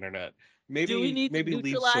on the internet. Do we Maybe need to maybe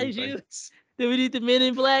leave some neutralize you? things. Do we need the Men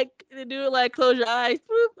in Black to do it? Like close your eyes,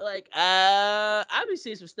 boop. Like I be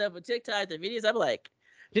seeing some stuff on TikTok, the videos. I'm like,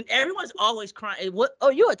 then everyone's always crying. What? Oh,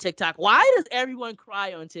 you're a TikTok. Why does everyone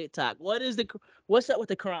cry on TikTok? What's up with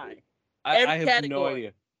the crying? I Every have no category.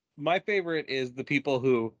 idea. My favorite is the people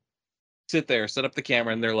who sit there, set up the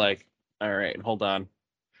camera, and they're like, "All right, hold on."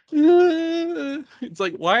 It's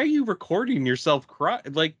like, why are you recording yourself cry?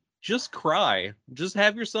 Like, just cry. Just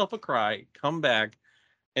have yourself a cry. Come back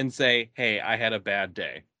and say, "Hey, I had a bad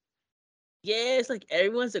day." Yeah, it's like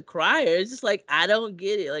everyone's a crier. It's just like I don't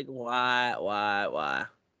get it. Like why?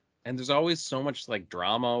 And there's always so much like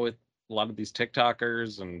drama with a lot of these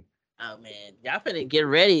TikTokers, and Oh man, y'all finna get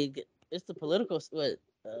ready. It's the political what?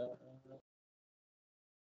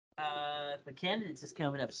 The candidates is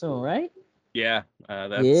coming up soon, right? yeah,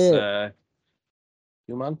 that's Yeah,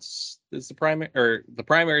 2 months is the primary, or the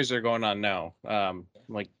primaries are going on now.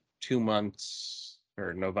 Like 2 months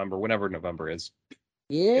or November, whenever November is. Guess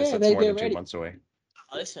yeah. that's They more get than two ready. months away.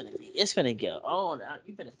 Oh, it's finna go on.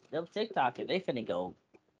 You finna them TikTok they finna go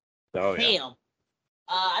Oh yeah. ham.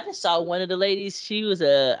 I just saw one of the ladies. She was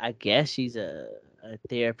I guess she's a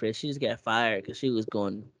therapist. She just got fired because she was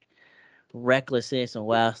going reckless saying some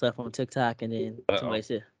wild stuff on TikTok, and then Uh-oh. somebody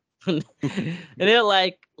said, and they're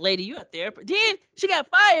like, "Lady, you a therapist?" Then she got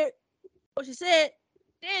fired. What she said.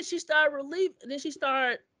 Then she started relief. Then she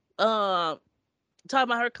started talking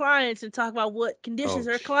about her clients and talk about what conditions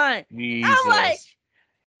Oh her client. I'm like, Jesus.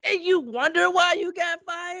 and you wonder why you got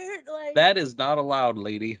fired? Like, That is not allowed,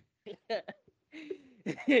 lady.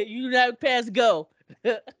 you not pass go.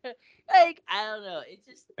 Like, I don't know.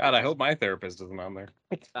 God, I hope my therapist isn't on there.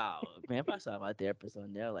 Oh man, if I saw my therapist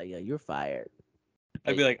on there, like, yeah, you're fired.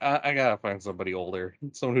 I'd be like, I gotta find somebody older,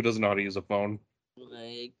 someone who doesn't know how to use a phone.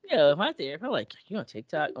 Like, yeah, my therapist, I'm like, you on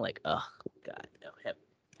TikTok? I'm like, oh God, no,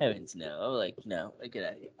 heavens no. I'm like, no, like, get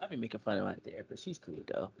out of here. I've been making fun of my therapist. She's cool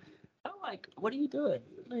though. I'm like, what are you doing?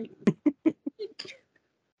 Like,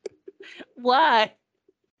 why?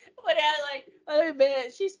 What I like, oh man,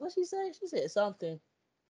 what she said? She said something.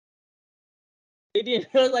 It did.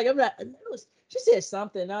 I was like, I'm not. She said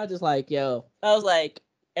something. And I was just like, yo. I was like,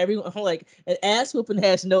 everyone. I'm like, an ass whooping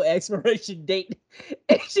has no expiration date.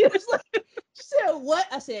 And she was like, she said, what?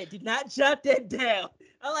 I said, do not jot that down.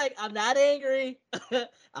 I'm like, I'm not angry.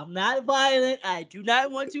 I'm not violent. I do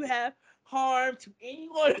not want to have harm to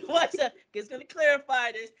anyone who wants to. It's gonna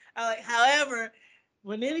clarify this. I like, however,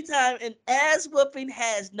 when anytime an ass whooping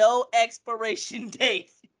has no expiration date.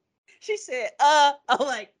 She said, I'm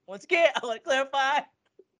like, once again, I want to clarify,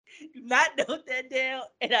 do not note that down,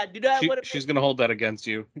 and I do not want to She's gonna hold that against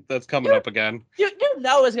you. That's coming you, up again. you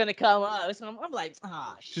know it's gonna come up. So I'm like,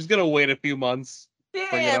 She's gonna wait a few months, bring it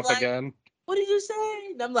damn, up like, again. what did you say?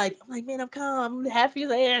 And I'm like, man, I'm calm, I'm happy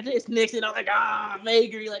there. It's Nixon. I'm like, I'm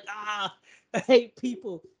angry, like, I hate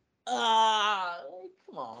people. Like,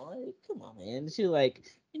 come on, man. She like,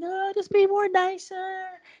 just be more nicer,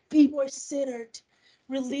 be more centered,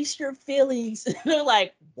 release your feelings. And they're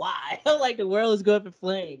like, why? I'm like, the world is going up in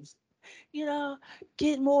flames.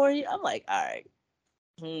 Get more. I'm like, all right.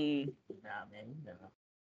 Nah, man, no.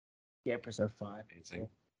 Campers are fun. Amazing.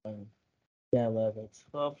 Yeah, I love it.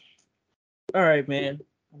 Well, all right, man.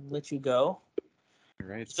 I'll let you go. All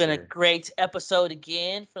right, It's been a sir. great episode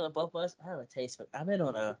again for the both of us. I have a taste for. I'm in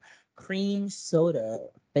on a cream soda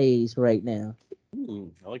phase right now.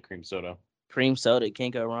 Ooh, I like cream soda. Cream soda,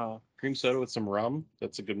 can't go wrong. Cream soda with some rum.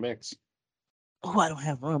 That's a good mix. Oh, I don't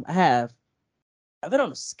have rum. I've been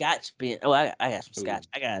on a scotch bin. Oh, I got some scotch.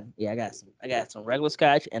 Ooh. I got some regular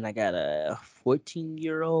scotch, and I got a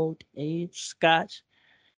 14-year-old age scotch.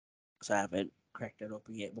 So I haven't cracked that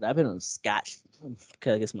open yet. But I've been on scotch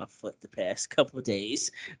because I guess my foot the past couple of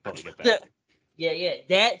days. Probably get back. Yeah.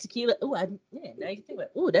 That tequila. Now you think about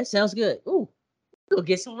it. Ooh, that sounds good. Ooh, go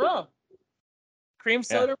get some rum. Cream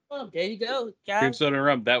Yeah. soda rum. There you go, Cream guys. soda and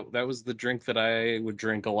rum. That was the drink that I would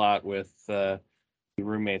drink a lot with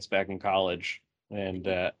roommates back in college, and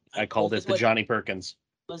I Was called this it the what? Johnny Perkins.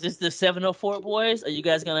 Was this the 704 boys? Are you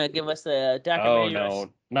guys gonna give us a Oh documentary? no,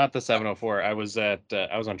 not the 704. I was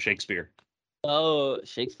on Shakespeare. Oh,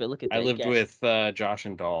 Shakespeare! Look at I that. You lived got with Josh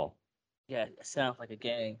and Dahl. yeah. It sounds like a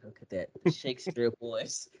gang. Look at that, the Shakespeare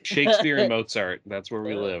boys. Shakespeare and Mozart. That's where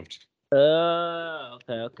we uh, lived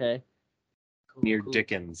okay. near Cool.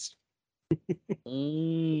 Dickens. Back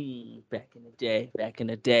in the day. Back in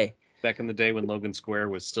the day. Back in the day when Logan Square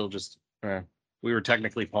was still just we were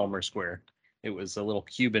technically Palmer Square. It was a little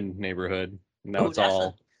Cuban neighborhood. Now Oh, it's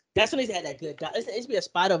all that's when they used to have that good. There used to be a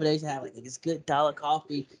spot over there. They used to have like this good dollar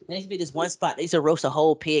coffee. There used to be this one spot. They used to roast a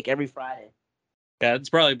whole pig every Friday. yeah, it's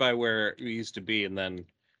probably by where we used to be, and then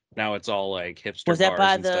now it's all like hipster Was that bars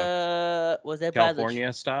by and stuff. the? Was that by the?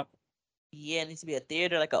 California stop. Yeah, it needs to be a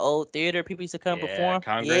theater, like an old theater. People used to come Yeah, perform.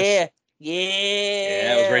 Congress. Yeah,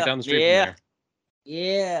 Yeah, it was right yeah, down the street from yeah, there.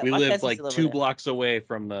 yeah. We My lived cousin used to like live over two there. blocks away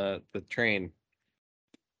from the train.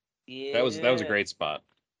 That was a Yeah. great spot.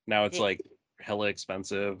 Now it's Yeah. like hella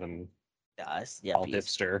expensive and Yeah, all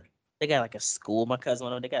hipster. they got like a school. My cousin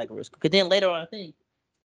went over. They got like a real school. Cause then later on, I think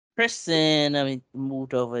Kristen,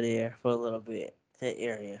 moved over there for a little bit. That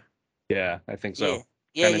area. Yeah, I think Yeah, so.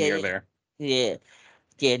 yeah, Kind of yeah, near yeah, there.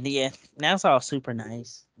 yeah, yeah. Now it's all super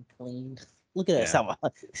nice and clean. Look at Yeah.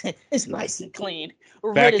 that. It's nice and clean.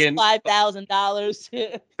 Rent Back is in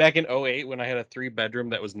 $5,000. back in '08 when I had a 3 bedroom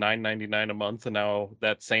that was $9.99 a month, and now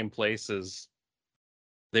that same place is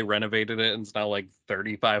they renovated it and it's now like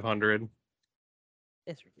 3,500.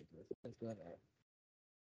 It's ridiculous. Let's go ahead.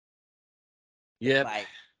 The Yep. fight.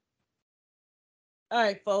 All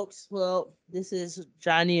right, folks. Well, this is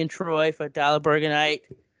Johnny and Troy for Dollar Burger Night.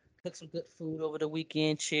 Cook some good food over the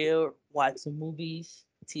weekend, chill, watch some movies,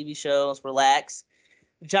 TV shows, relax.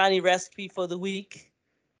 Johnny recipe for the week: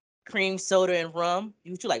 cream soda and rum.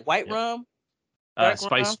 You like white Yep. rum, dark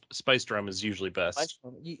rum? Spiced rum is usually White best.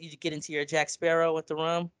 rum. You get into your Jack Sparrow with the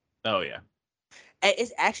rum. Oh yeah.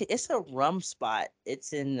 It's a rum spot.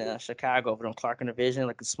 It's in Chicago over on Clark and Division,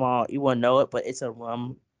 like a small. You won't know it, but it's a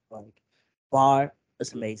rum like bar.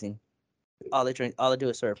 It's amazing. All they do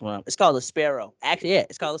is serve rum. It's called the Sparrow. Actually, yeah,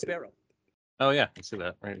 it's called the Sparrow. Oh yeah, I see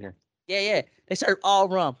that right here. Yeah. They serve all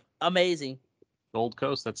rum. Amazing. Gold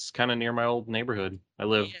Coast. That's kind of near my old neighborhood. I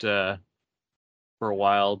lived Yeah. for a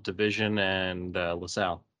while, Division and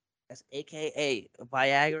LaSalle. That's AKA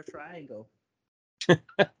Viagra Triangle.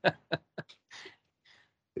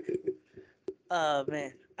 Oh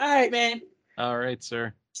man. All right, man. All right,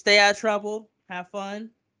 sir. Stay out of trouble. Have fun.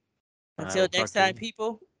 I Until will talk next to time, you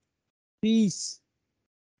people. Peace.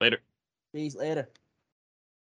 later. Peace later.